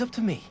always up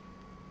to me.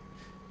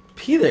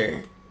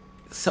 Peter.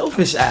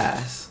 Selfish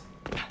ass.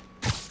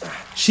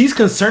 She's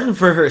concerned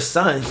for her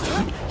son.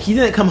 He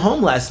didn't come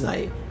home last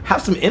night.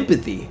 Have some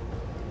empathy.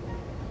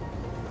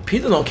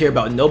 Peter don't care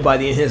about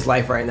nobody in his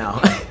life right now.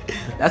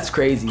 That's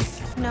crazy.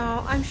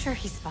 No, I'm sure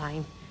he's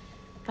fine.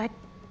 But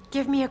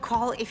give me a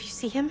call if you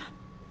see him.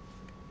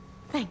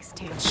 Thanks,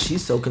 Tam.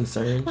 She's so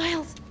concerned.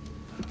 Miles.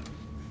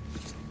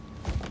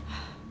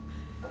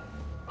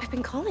 I've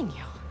been calling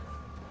you.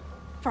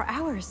 For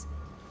hours.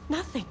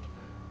 Nothing.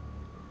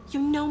 You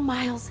know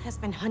Miles has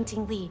been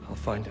hunting Lee. I'll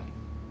find him.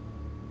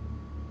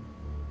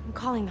 I'm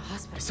calling the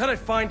hospital. I said I'd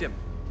find him.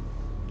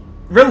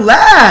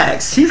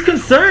 Relax. She's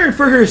concerned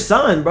for her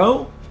son,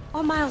 bro.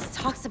 All Miles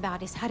talks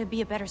about is how to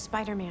be a better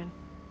Spider-Man.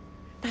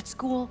 Not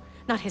school,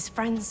 not his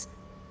friends.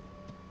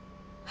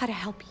 How to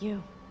help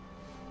you.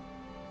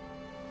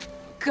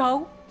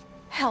 Go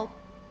help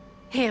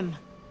him.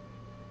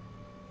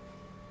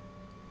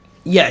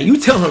 Yeah, you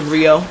tell him,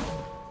 Rio.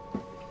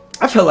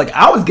 I felt like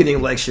I was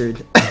getting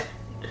lectured.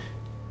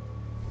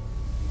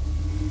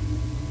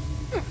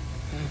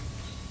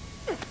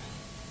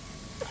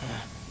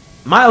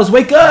 Miles,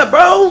 wake up,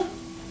 bro.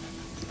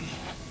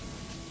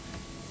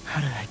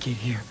 How did I get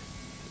here?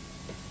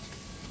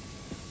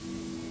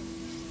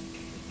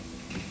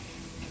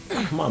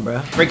 Come on,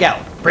 bro. Break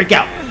out. Break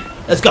out.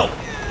 Let's go.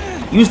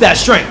 Use that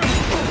strength.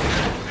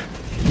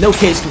 No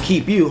case can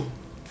keep you.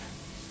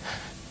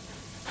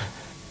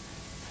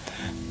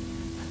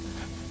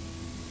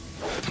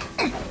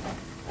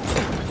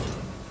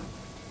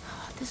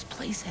 This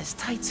place has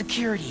tight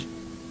security.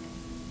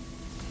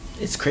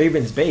 It's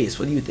Kraven's base.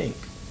 What do you think?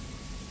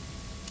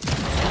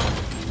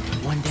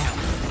 One down.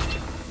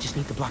 Just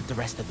need to block the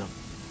rest of them.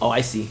 Oh,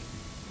 I see.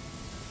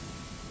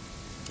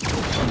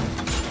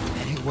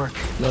 That didn't work.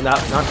 No, not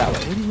that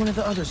way. Maybe one of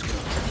the others will.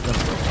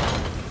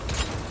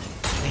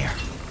 There.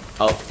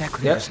 Oh, That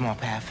cleared yep. a small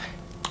path.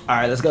 All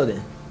right, let's go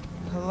then.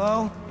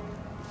 Hello?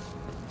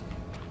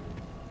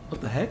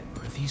 What the heck?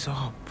 Are these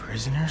all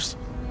prisoners?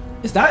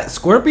 Is that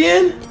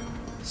Scorpion?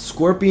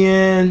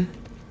 Scorpion.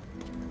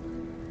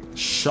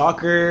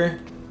 Shocker.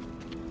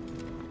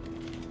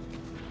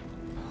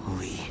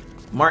 Lee.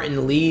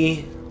 Martin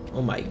Lee.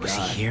 Oh my Was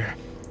god. he here?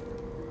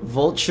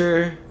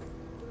 Vulture.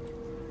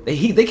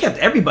 They kept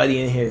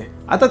everybody in here.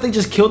 I thought they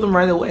just killed him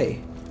right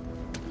away.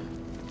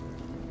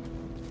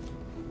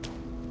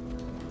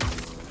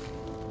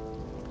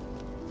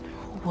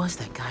 Who was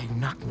that guy who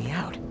knocked me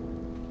out?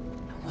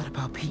 And what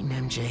about Pete and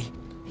MJ?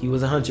 He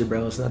was a hunter,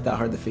 bro. It's not that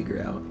hard to figure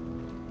out.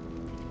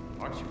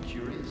 Aren't you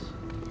curious?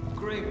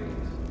 Craven.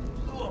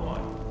 So am I.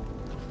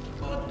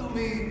 But to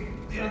me,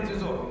 the answer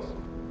is obvious.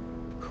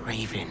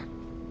 Craven.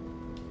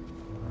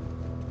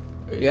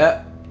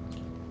 Yeah.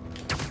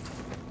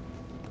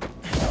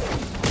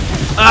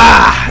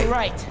 Ah!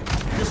 Right.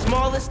 The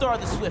smallest or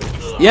the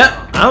swiftest? Yep.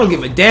 I don't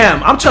give a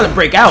damn. I'm trying to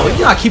break out.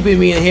 You're not keeping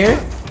me in here.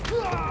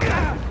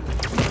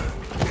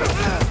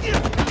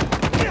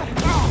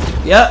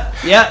 Yep.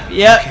 Yep.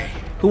 Yep. Okay.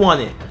 Who won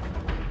it?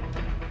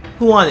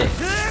 Who won it?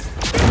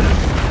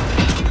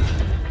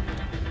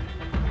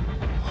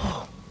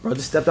 Bro,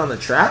 just stepped on the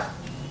trap?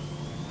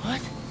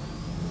 What?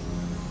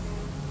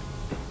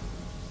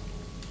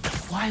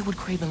 Why would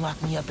Craven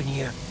lock me up in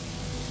here?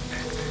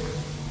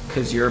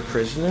 Cause you're a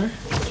prisoner?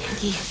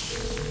 Yankee,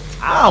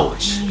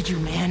 Ouch! I need you,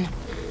 man.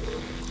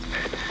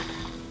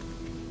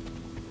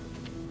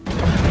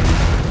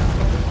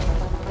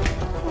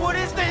 What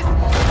is this?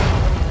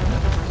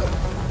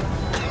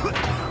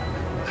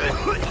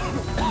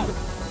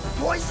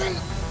 Poison?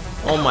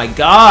 Oh my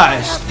gosh!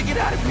 I have to get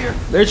out of here.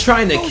 They're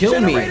trying to kill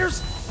me.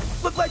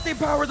 Generators look like they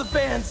power the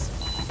fans.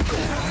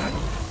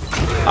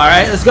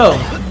 Alright, let's go.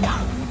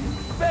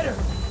 Better,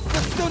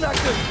 but still not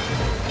good.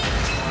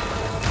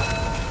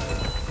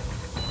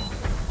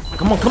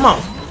 Come on, come on.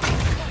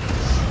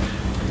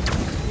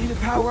 Need to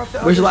power up the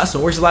Where's the others. last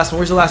one? Where's the last one?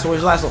 Where's the last one?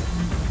 Where's the last one?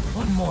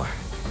 One more.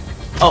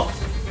 Oh.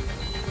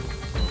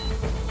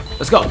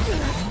 Let's go.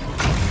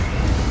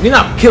 You're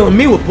not killing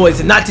me with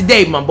poison. Not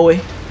today, my boy.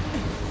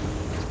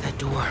 That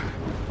door.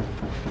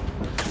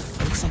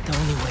 Looks like the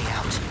only way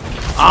out.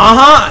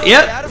 Uh-huh.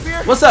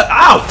 Yep. What's up?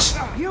 Ouch.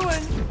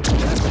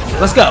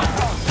 Let's go.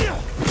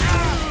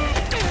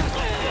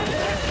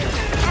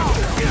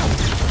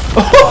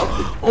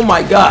 Oh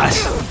my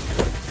gosh.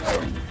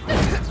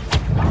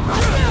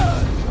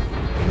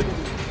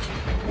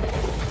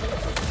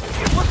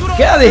 Look what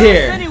Get out of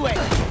here.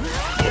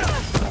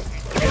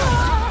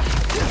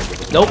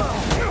 Nope.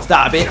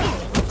 Stop it.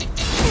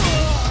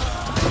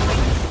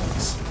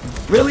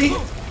 Really?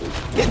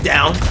 Get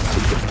down.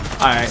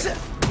 Alright.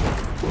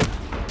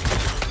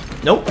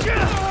 Nope.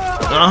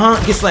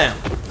 Uh-huh. Get slammed.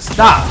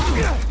 Stop.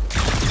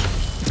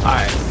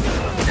 Alright.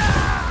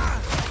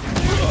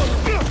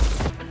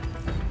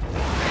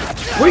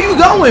 Where you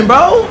going,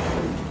 bro?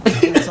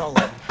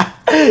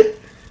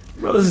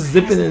 Bro, this is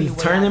zipping and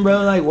turning,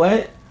 bro. Like, what?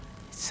 It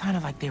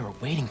sounded like they were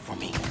waiting for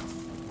me.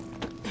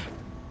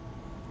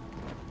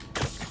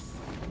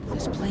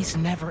 This place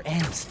never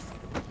ends.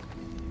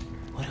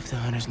 What if the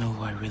hunters know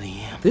who I really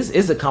am? This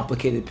is a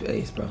complicated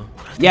place, bro.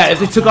 Yeah, if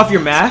they took off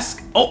your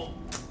mask. Oh.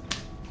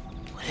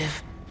 What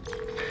if...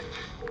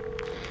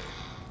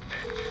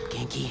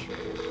 Genki,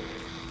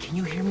 can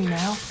you hear me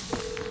now?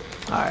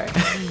 Alright.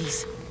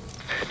 Please.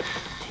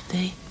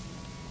 Did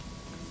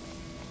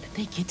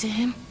they get to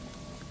him?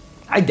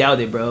 I doubt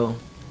it, bro.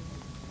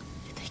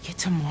 Did they get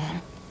to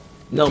Mom?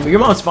 No, but your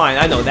mom's fine.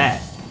 I know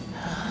that.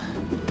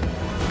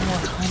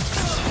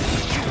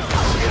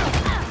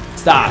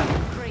 Stop.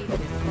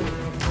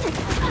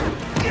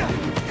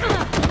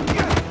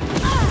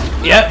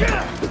 Yep.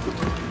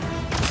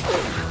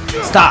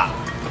 Stop.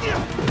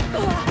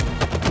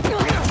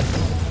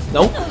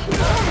 Nope.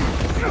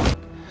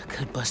 I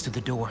could bust through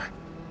the door.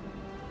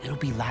 It'll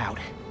be loud.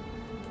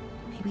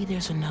 Maybe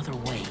there's another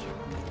way.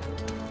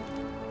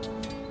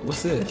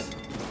 What's this?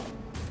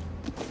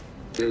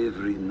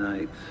 Every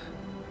night,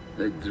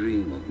 I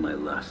dream of my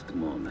last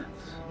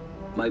moments.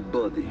 My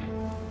body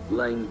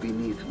lying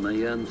beneath my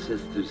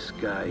ancestors'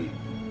 sky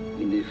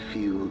in a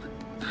field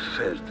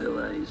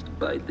fertilized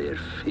by their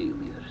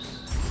failures.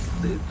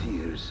 Their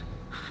tears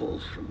fall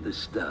from the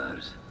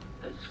stars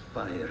as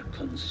fire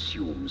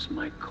consumes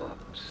my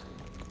corpse.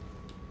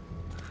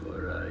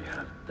 For I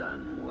have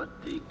done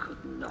what they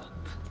could not.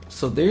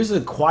 So there's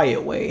a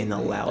quiet way and a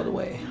loud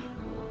way.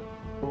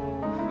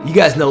 You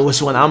guys know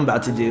which one I'm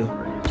about to do.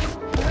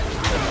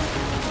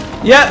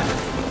 Yep.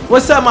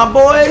 What's up, my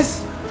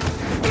boys?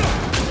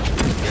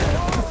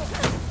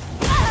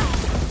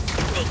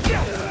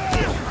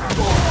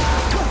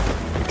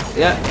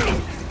 Yep.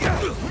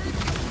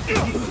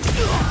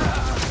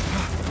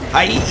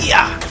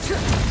 Hiya.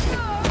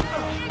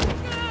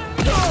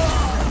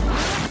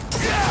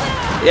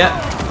 Yep.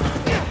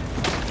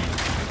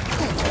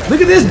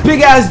 Look at this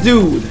big ass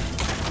dude.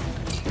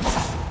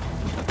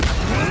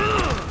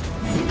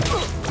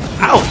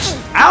 Ouch!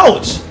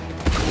 Ouch!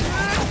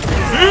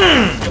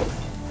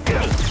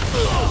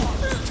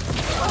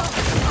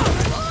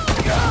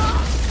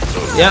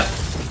 Yep.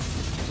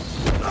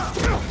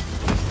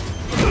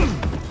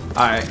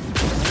 Alright.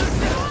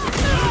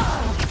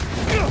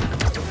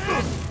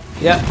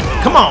 Yep.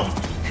 Come on!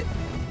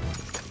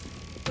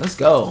 Let's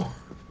go.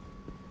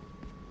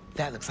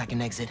 That looks like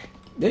an exit.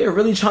 They're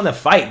really trying to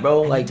fight,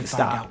 bro. I Like, need to stop.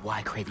 find out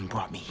why Craven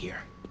brought me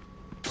here.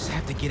 Just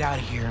have to get out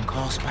of here and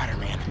call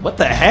Spider-Man. What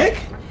the heck?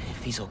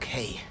 If he's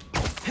okay.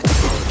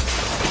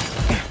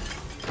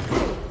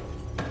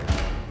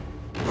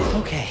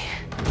 Okay.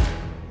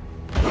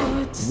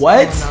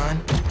 What? What's going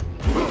on?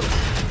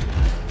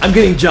 I'm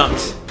getting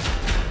jumped.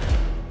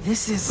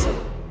 This is...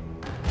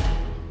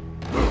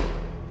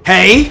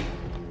 Hey!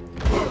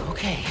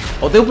 Okay.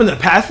 Oh, they opened the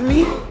path for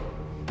me?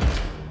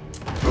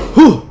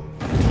 Whew!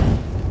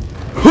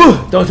 Whew!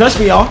 Don't touch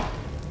me, y'all.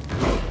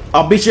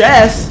 I'll beat your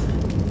ass.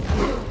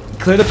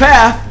 Clear the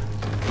path.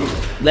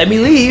 Let me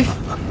leave.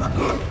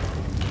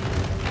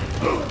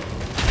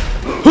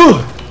 Whew!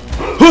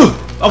 Whew!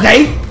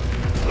 Okay.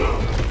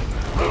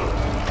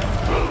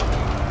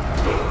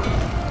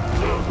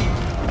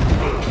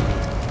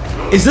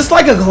 Is this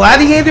like a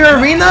gladiator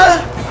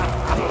arena?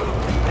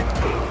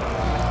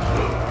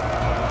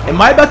 Am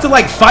I about to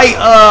like fight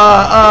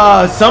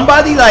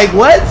somebody? Like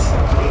what?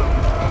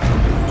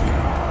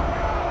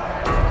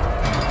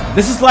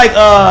 This is like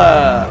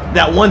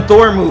that one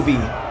Thor movie.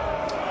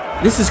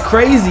 This is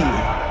crazy.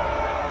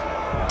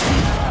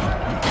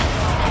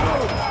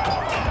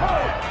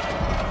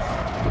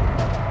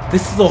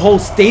 This is the whole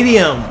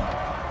stadium.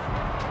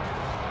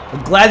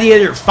 A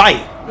gladiator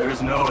fight.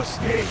 There's no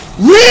escape.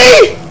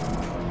 Really?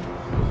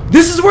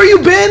 This is where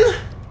you've been?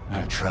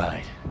 I've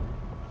tried.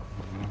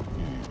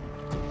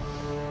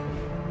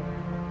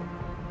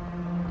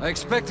 I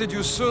expected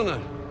you sooner.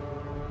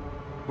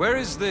 Where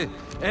is the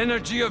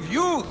energy of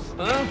youth,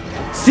 huh?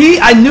 See,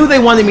 I knew they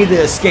wanted me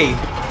to escape.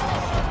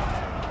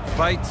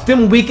 Fight.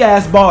 Them weak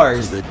ass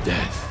bars. The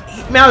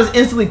death. Man, I was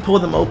instantly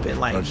pulled them open.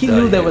 Like he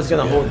knew that was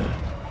gonna hold him.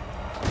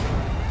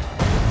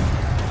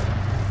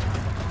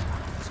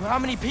 So how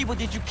many people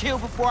did you kill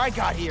before I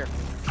got here?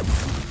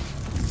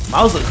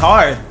 Miles look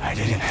hard. I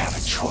didn't have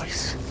a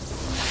choice.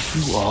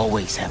 You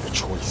always have a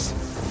choice.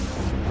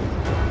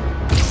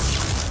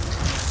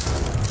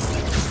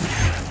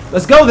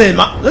 Let's go then.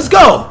 Let's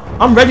go.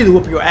 I'm ready to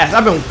whoop your ass.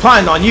 I've been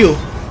planning on you.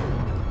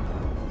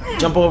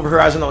 Jump over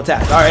horizontal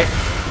attacks. All right.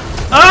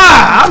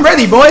 Ah, I'm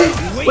ready, boy.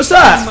 What's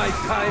up?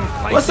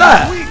 What's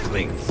up?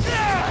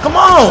 Come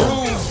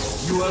on.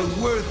 You are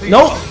worthy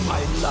Nope. of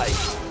my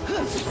life.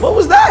 What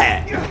was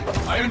that?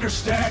 I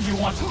understand you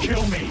want to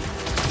kill me,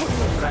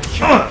 but I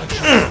can't.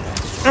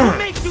 What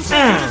makes you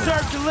think you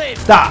deserve to live?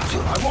 Stop. I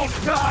won't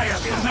die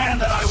as the man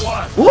that I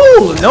was.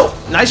 Woo! Nope.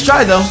 Nice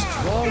try though.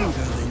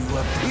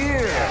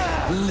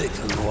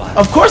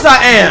 Of course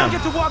I am. You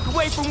get to walk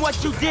away from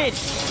what you did.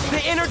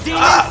 The inner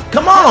demons.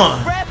 Come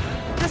on.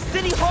 The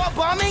city hall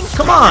bombing.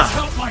 Come on.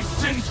 Tell my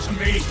sins to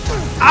me.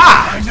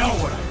 Ah. I know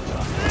what I've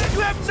done.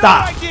 You have no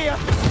Stop. idea.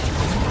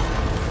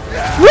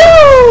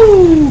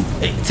 Woo!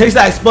 Hey, taste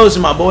that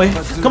explosion, my boy.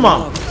 Come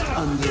on.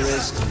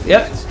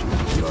 Yep.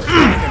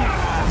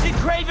 Did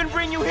Craven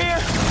bring you here?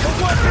 Or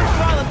was it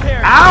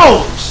voluntary?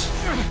 Ouch!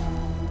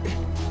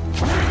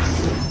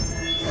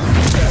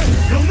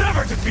 You'll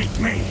never defeat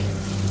me.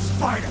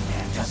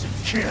 Spider-Man doesn't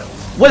kill.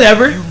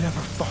 Whatever. You never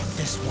fought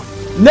this one.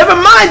 Never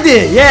mind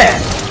it. Yeah.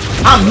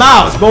 I'm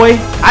Miles, boy.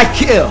 I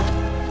kill.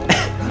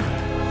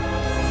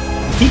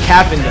 He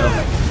capping though.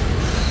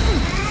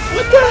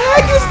 What the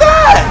heck is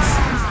that?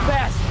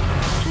 Fast.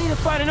 I need to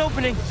find an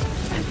opening.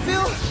 And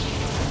Phil,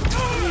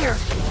 here.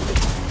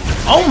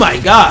 Oh my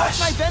gosh.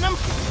 My venom.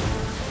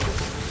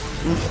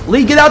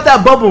 Lee, get out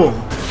that bubble.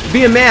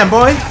 Be a man,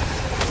 boy.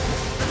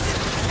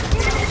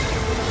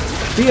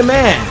 Be a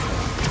man.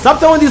 Stop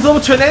throwing these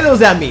little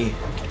tornadoes at me.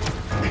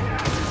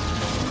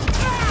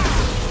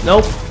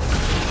 Nope.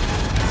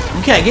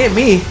 You can't get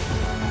me.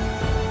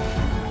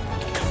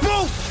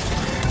 Move.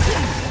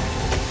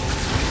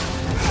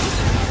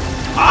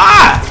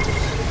 Ah!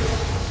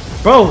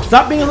 Bro,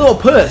 stop being a little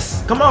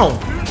puss. Come on.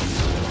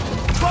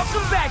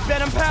 Welcome back,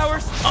 Venom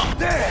Powers.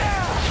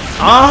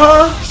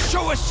 Uh-huh.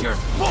 Show us your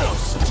full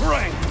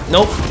strength.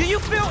 Nope. Do you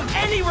feel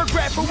any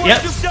regret for what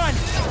Yep. you've done?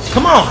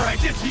 Come on. What I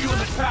did to you in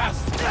the past.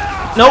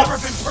 Nope. Never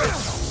been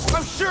personal.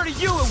 I'm sure to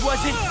you it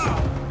wasn't.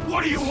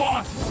 What do you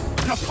want?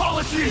 An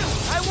apology?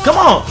 I won't Come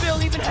on.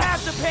 feel even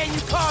half the pain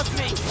you caused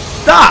me.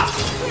 Stop.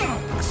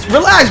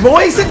 Relax,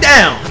 boy. Sit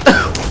down.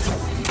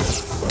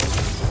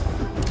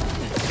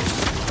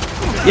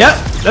 Yep.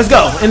 Let's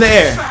go. In the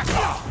air.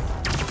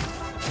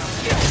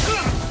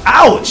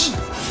 Ouch.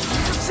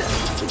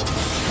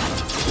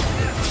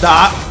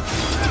 Stop.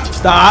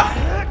 Stop.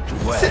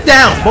 Sit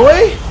down,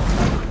 boy.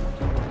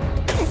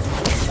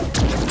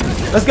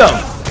 Let's go.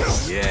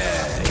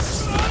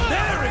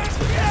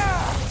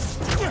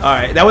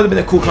 Alright, that would have been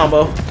a cool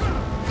combo.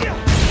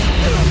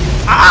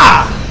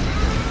 Ah!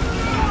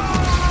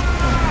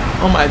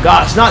 Oh my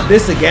gosh, not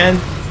this again.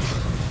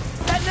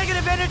 That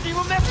negative energy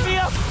will mess me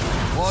up.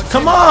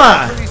 Come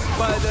on!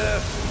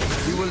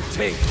 You will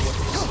take what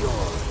is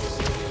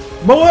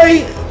yours.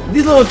 Boy,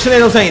 these little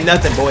tornadoes ain't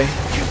nothing, boy.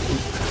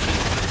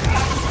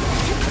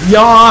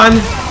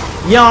 Yawn.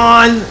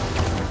 Yawn.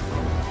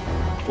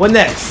 What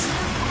next?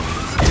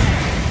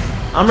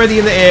 I'm ready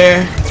in the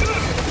air.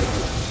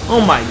 Oh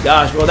my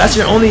gosh, bro. That's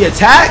your only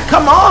attack?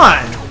 Come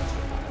on.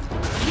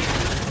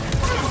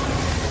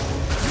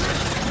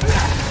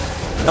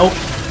 Nope.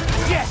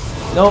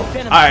 Nope.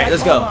 Alright,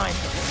 let's go.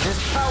 His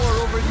power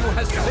over you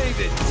has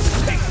faded.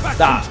 Take back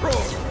Stop.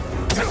 control.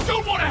 I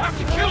don't want to have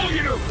to kill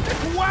you.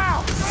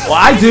 Wow. Well,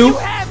 I do. You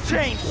have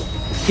changed.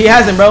 He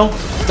hasn't, bro.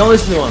 Don't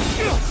listen to him.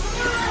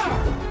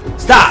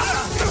 Stop.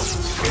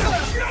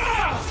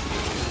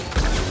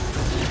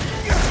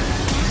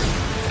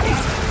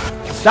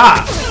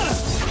 Stop.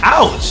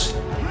 Ouch.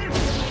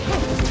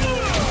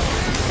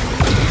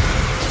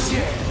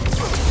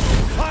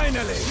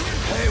 Finally,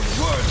 a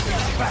worthy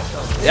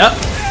battle. Yep.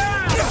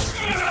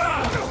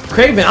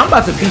 Craven, I'm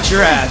about to beat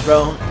your ass,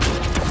 bro.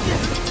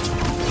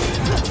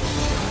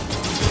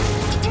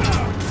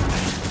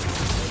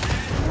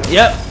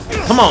 Yep.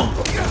 Come on.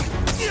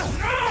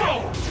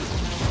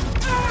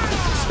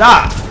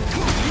 Stop.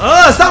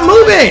 Stop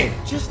moving.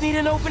 Just need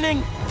an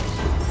opening.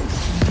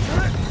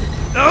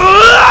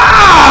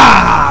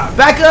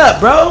 Back up,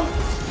 bro.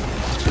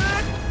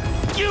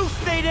 You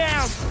stay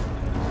down.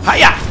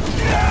 Hiya.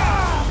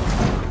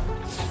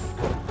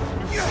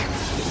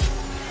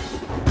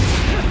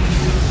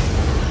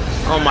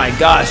 Oh my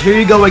gosh, here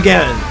you go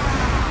again.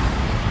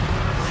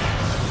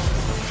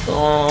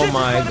 Oh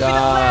my Last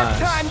gosh.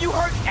 time you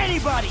hurt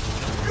anybody.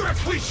 You're a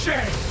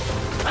cliche.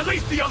 At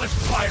least the other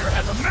spider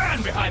has a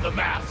man behind the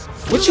mask.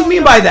 What you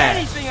mean by that?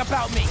 Anything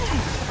about me?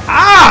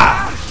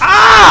 Ah!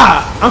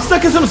 Ah! I'm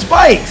stuck in some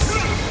spikes.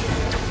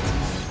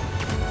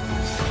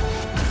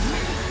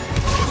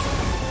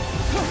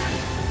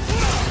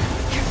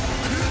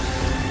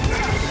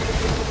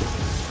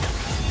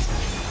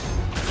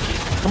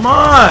 Come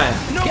on!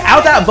 Get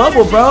out that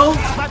bubble, bro!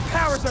 My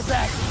powers are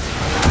back.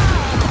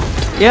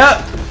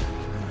 Yep.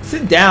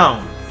 Sit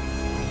down.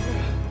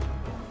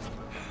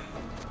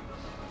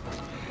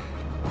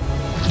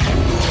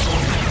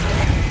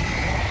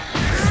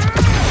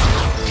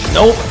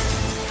 Nope.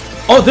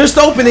 Oh, there's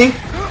the opening.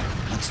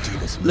 Let's do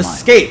this. Let's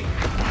escape. Oh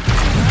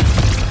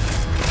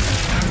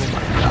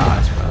my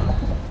gosh, bro.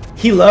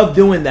 He loved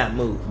doing that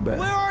move, bro.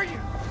 Where are you?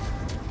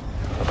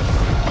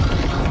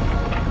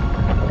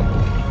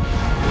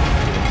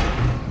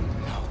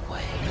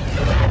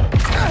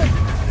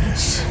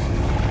 This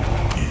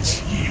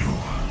is you.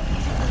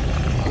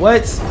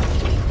 What?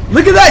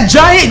 Look at that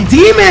giant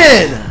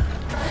demon!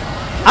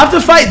 I have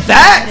to fight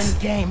that?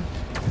 Game.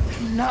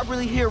 I'm not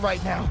really here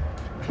right now.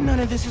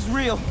 None of this is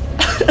real.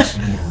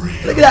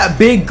 Look at that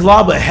big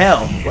glob of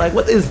hell. Like,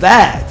 what is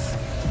that?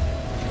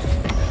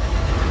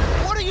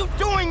 What are you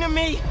doing to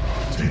me?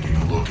 Taking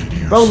a look into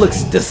your Bro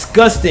looks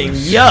disgusting.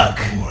 Yuck.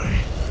 boy.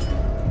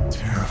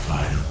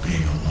 Terrified of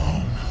being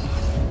alone.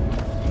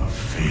 Of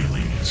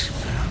failing his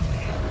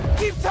family.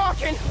 Keep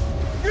talking.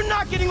 You're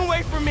not getting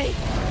away from me.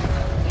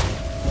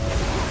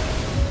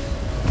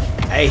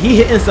 Hey, he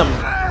hitting some.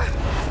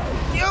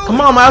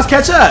 Come on, Miles,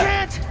 catch up.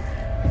 Can't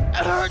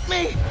hurt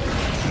me.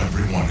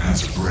 Everyone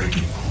has a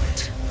breaking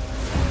point.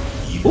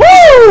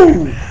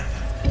 Woo!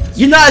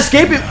 You're not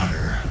escaping.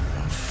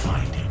 I'm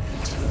finding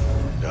it.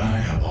 And I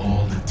have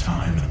all the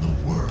time in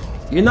the world.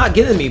 You're not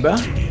getting me, bro.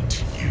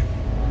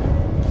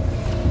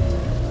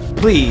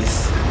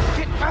 Please.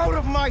 Get out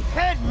of my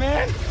head,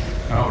 man.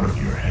 Out of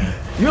your head.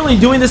 You're only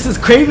doing this as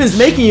Kraven's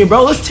making you,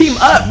 bro. Let's team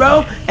up,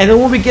 bro. And then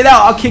when we get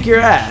out, I'll kick your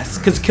ass.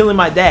 Cause killing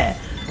my dad.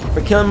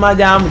 For killing my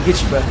dad, I'm gonna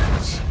get you, bro.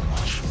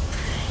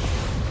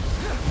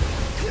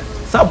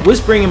 Stop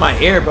whispering in my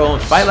ear, bro,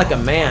 and fight like a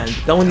man.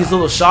 Throwing these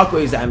little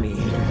shockwaves at me.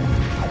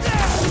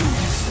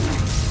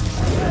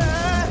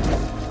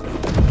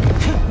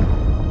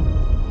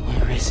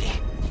 Where is he?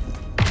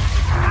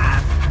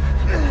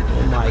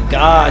 Oh my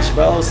gosh,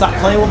 bro. Stop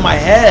playing with my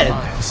head.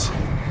 Miles.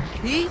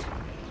 He?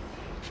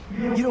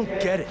 You don't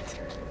get it.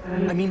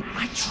 I mean,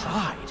 I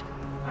tried.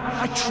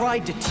 I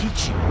tried to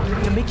teach you,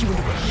 to make you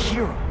into a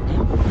hero.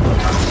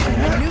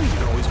 I knew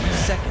you'd always be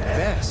second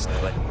best,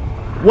 but...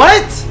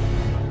 What?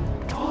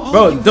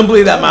 Bro, don't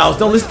believe that, Miles.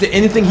 Don't listen to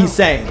anything he's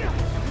saying.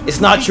 It's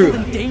not true.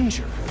 In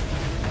danger.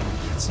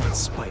 It's not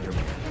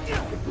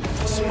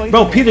Spider-Man.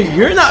 Bro, Peter,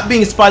 you're not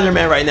being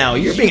Spider-Man right now.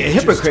 You're being a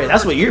hypocrite.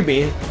 That's what you're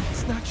being.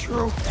 It's not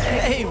true.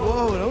 Hey,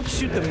 whoa, don't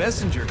shoot the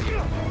messenger.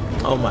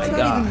 Oh my It's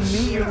not gosh.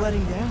 even me you're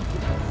letting down.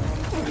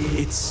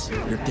 It's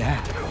your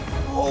dad.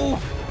 Oh.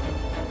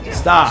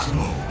 Stop.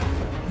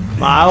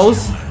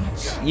 Miles,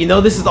 you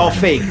know this is all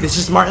fake. This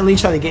is Martin Lee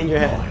trying to get in your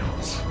head.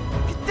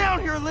 Get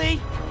down here, Lee.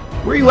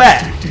 Where you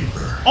at?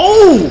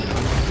 Oh!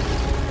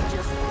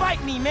 Just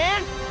fight me,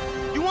 man.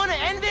 You want to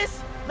end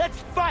this? Let's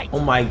fight. Oh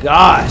my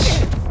gosh.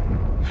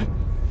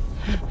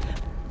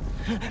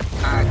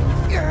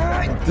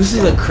 This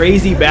is a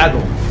crazy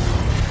battle.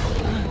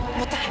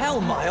 What the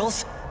hell,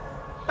 Miles?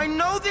 I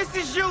know this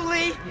is you,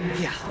 Lee.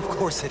 Yeah, of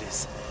course it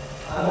is.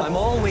 I'm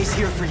always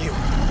here for you.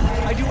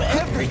 I do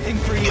everything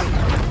for you.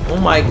 Oh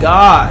my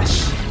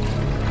gosh.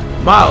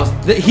 Miles,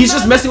 he's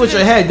just messing with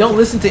your head. Don't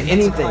listen to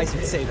anything. I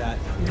should say that.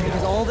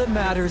 Because all that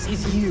matters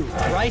is you,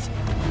 right?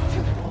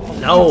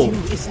 No. All you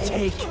do is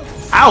take.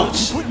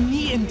 Ouch. You put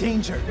me in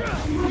danger.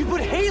 You put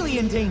Haley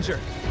in danger.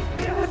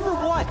 And for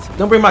what?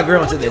 Don't bring my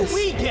girl into What do this.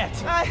 we get?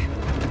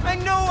 I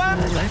know I'm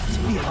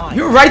left behind.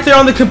 You're right there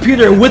on the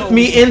computer with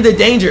me in the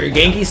danger,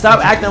 Genki.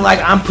 Stop acting like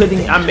I'm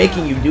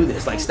making you do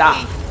this. Like,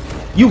 stop.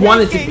 You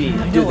wanted to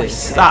do this.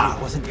 Stop.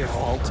 It wasn't your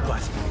fault,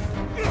 but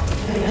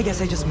I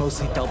guess I just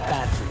mostly felt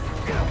bad for you.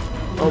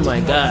 Oh my I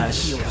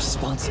gosh. feel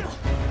responsible,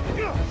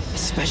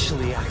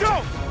 especially after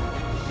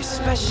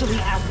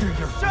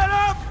your. Shut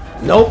up!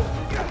 Nope.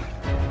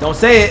 Don't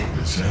say it.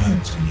 This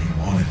ends when you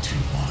wanted to,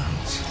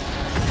 Miles.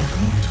 You're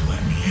going to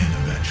let me in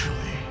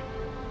eventually.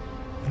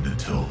 And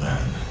until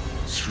then,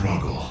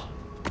 struggle.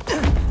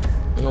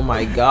 Oh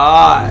my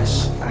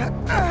gosh.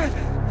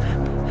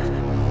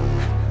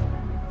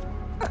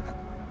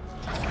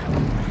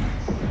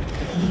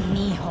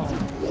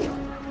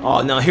 Mijo.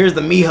 Oh no, here's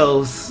the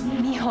Mijos.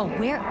 Mijo,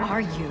 where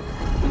are you?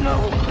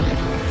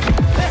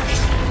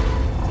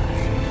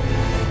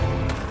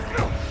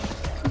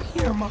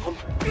 Here, Mom.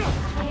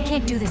 I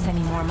can't do this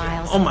anymore,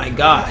 Miles. Oh my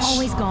gosh.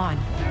 Always gone.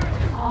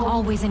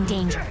 Always in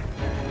danger.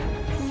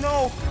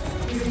 No.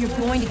 You're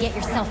going to get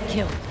yourself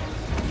killed.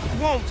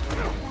 Won't.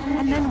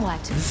 And then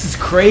what? This is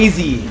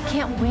crazy. You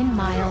can't win,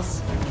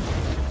 Miles.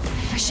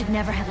 I should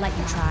never have let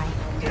you try.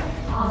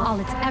 All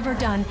it's ever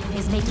done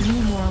is make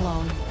me more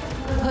alone.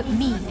 Put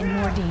me in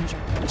more danger.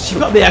 She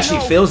probably actually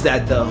feels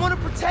that I though. want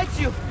to protect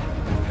you.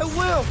 I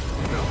will.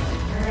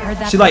 Heard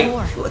that She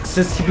before. like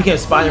since he became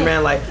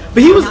Spider-Man, like,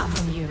 but he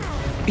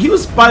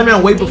was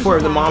Spider-Man way before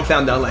the mom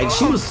found out. Like,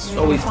 she was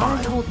always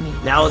fine.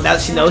 Now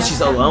that she knows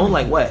she's alone,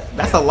 like, what?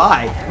 That's a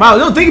lie. Miles,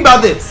 don't think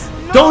about this.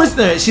 Don't listen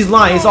to her. She's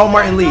lying. It's all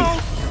Martin Lee.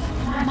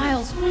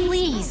 Miles,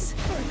 please.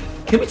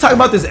 Can we talk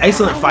about this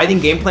excellent fighting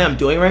gameplay I'm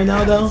doing right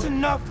now, though? That's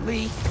enough,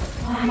 Lee.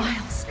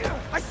 Miles.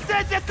 I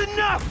said that's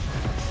enough.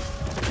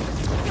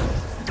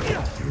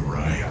 You're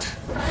right.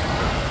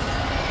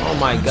 Oh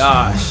my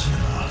gosh.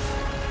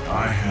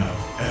 I have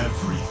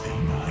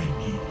everything I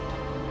need.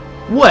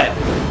 What?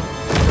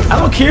 I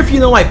don't care if you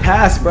know my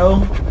past,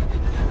 bro.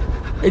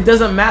 It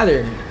doesn't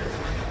matter.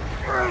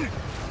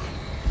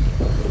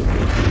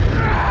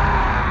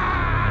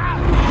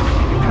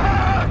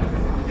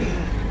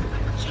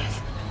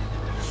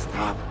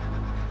 Stop.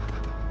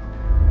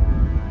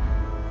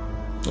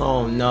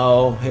 Oh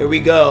no. Here we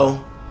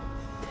go.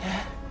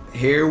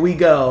 Here we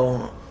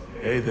go.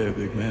 Hey there,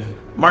 big man.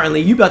 Martin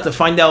Lee, you about to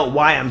find out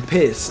why I'm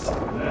pissed.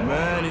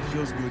 Man, it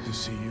feels good to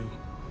see you.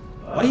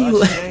 Why he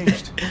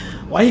changed?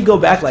 Why he go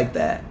back like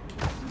that?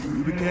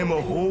 You became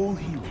a whole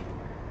hero.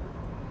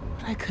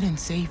 But I couldn't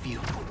save you.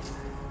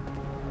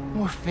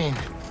 Or Finn.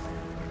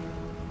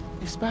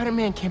 If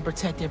Spider-Man can't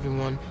protect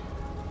everyone,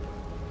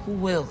 who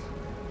will?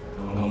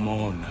 Come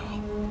on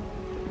now.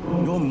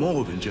 You're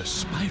more than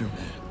just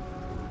Spider-Man.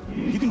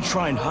 You can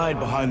try and hide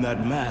behind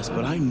that mask,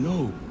 but I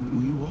know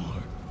who you are.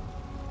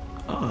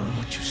 And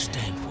what you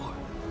stand for.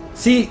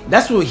 See,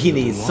 that's what he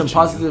needs. Some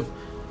positive.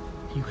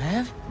 You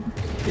have?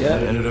 Yeah.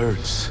 And it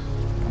hurts.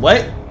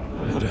 What?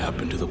 What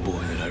happened to the boy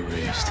that I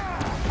raised?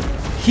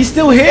 He's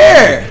still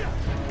here.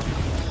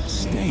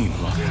 Stain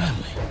on my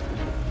family.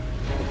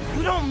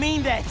 You don't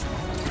mean that.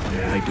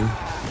 I do.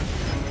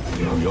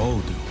 We all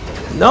do.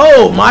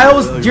 No,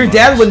 Miles, your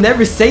dad would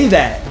never say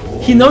that.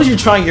 He knows you're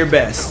trying your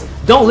best.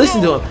 Don't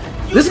listen to him.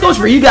 This goes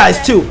for you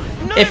guys too.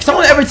 If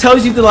someone ever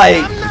tells you to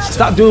like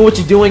stop doing what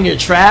you're doing, you're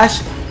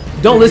trash,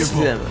 don't listen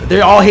to them.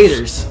 They're all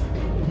haters.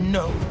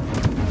 No.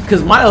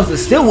 Because Miles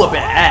is still whooping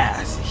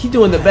ass. He's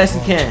doing the best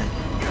he can.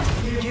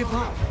 Give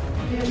up.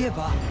 Give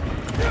up.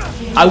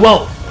 I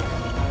won't.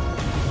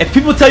 If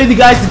people tell you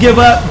guys to give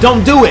up,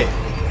 don't do it.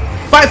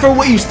 Fight for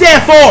what you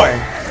stand for.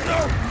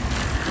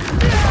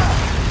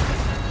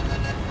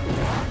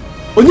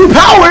 A new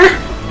power?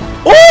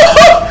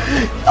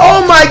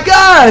 Oh my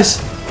gosh!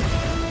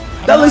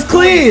 That looks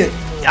clean.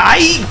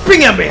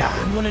 Bring him here.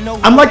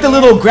 I'm like the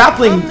little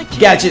grappling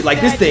gadget, like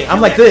this thing.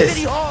 I'm like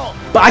this,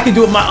 but I can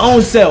do it my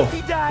own self.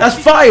 That's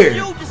fire.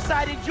 You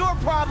decided your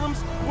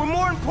problems were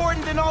more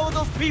important than all of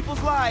those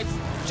people's lives.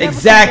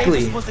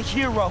 Exactly. Jefferson Davis was a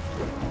hero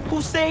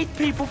who saved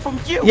people from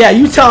you. Yeah,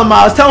 you tell him,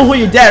 Miles. Tell him who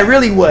your dad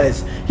really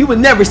was. He would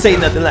never say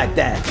nothing like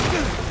that.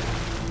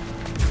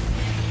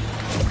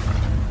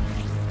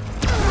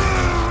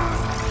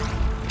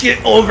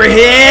 Get over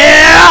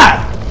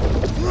here!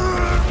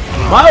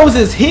 Miles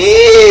is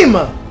him!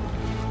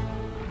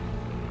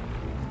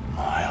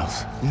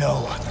 Miles,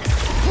 no.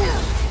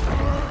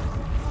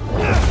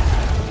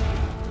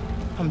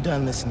 I'm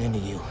done listening to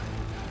you.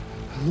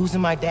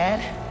 Losing my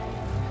dad?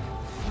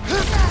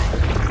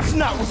 It's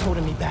not what's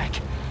holding me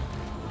back.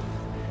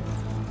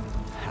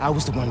 I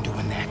was the one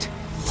doing that.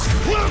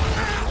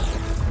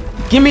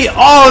 Give me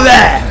all of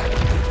that!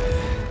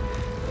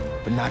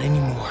 But not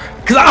anymore.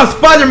 Cause I'm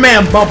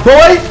Spider-Man, my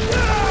boy!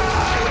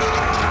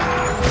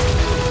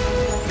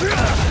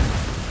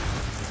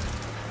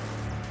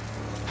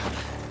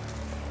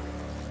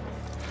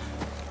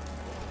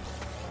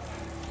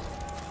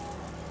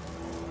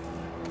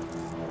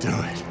 Do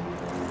it.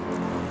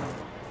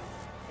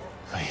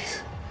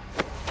 Please.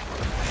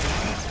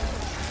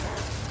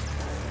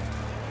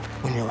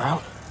 When you're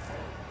out,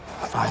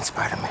 find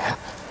Spider-Man.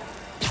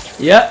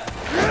 Yep.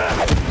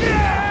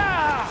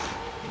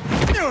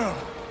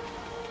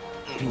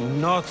 Do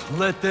not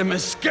let them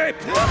escape.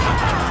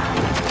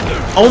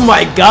 Oh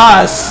my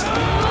gosh.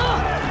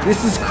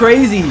 This is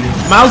crazy.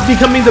 Miles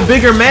becoming the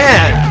bigger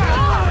man.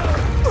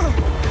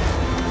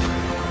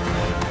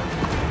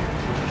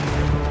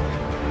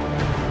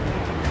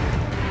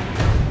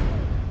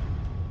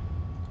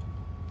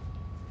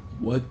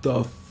 What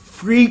the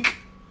freak?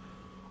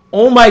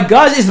 Oh my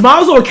gosh, is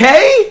Miles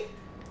okay?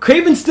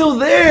 Craven's still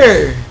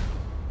there.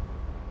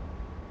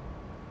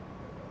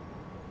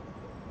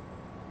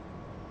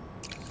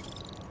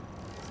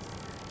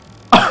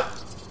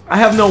 I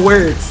have no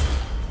words.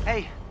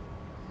 Hey,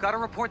 got a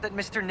report that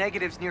Mr.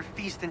 Negative's near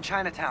Feast in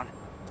Chinatown,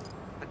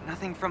 but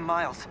nothing from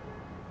Miles.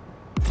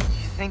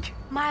 You think?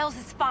 Miles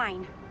is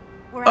fine.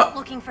 We're out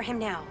looking for him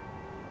now.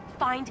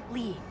 Find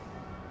Lee.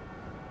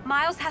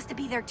 Miles has to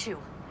be there too.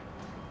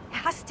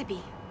 Has to be.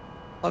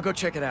 I'll go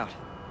check it out.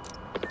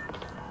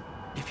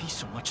 If he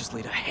so much as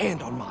laid a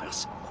hand on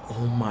Miles.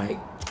 Oh my.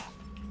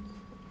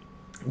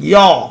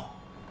 Y'all.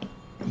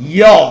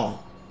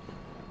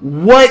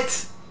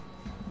 What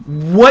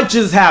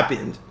just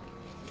happened?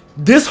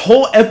 This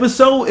whole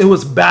episode, it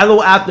was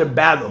battle after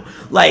battle.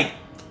 Like,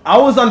 I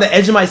was on the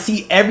edge of my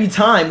seat every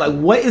time. Like,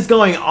 what is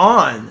going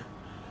on?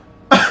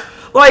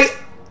 like,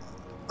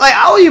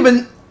 I don't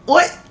even...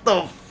 What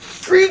the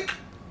freak?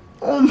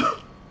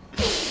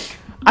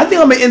 I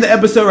think I'm gonna end the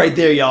episode right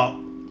there, y'all.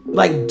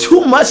 Like,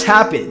 too much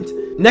happened.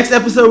 Next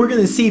episode, we're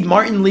gonna see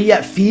Martin Lee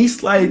at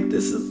Feast. Like,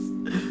 this is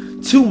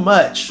too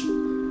much.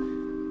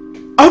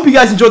 I hope you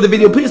guys enjoyed the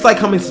video. Please like,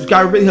 comment,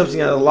 subscribe. It really helps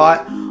me out a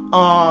lot.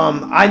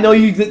 I know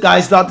you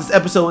guys thought this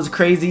episode was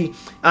crazy.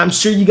 I'm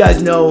sure you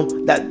guys know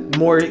that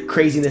more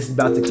craziness is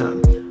about to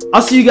come.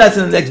 I'll see you guys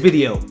in the next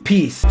video.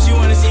 Peace. She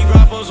wanna see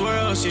Grappo's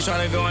world. She's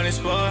trying to go and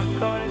explore.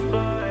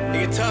 It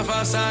get tough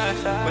outside,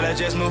 but I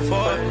just move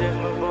forward.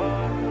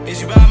 Is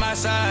you by my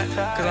side?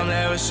 Cause I'm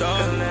never sure.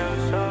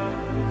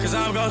 Cause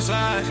I'm gon'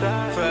 slide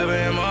forever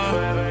and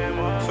more.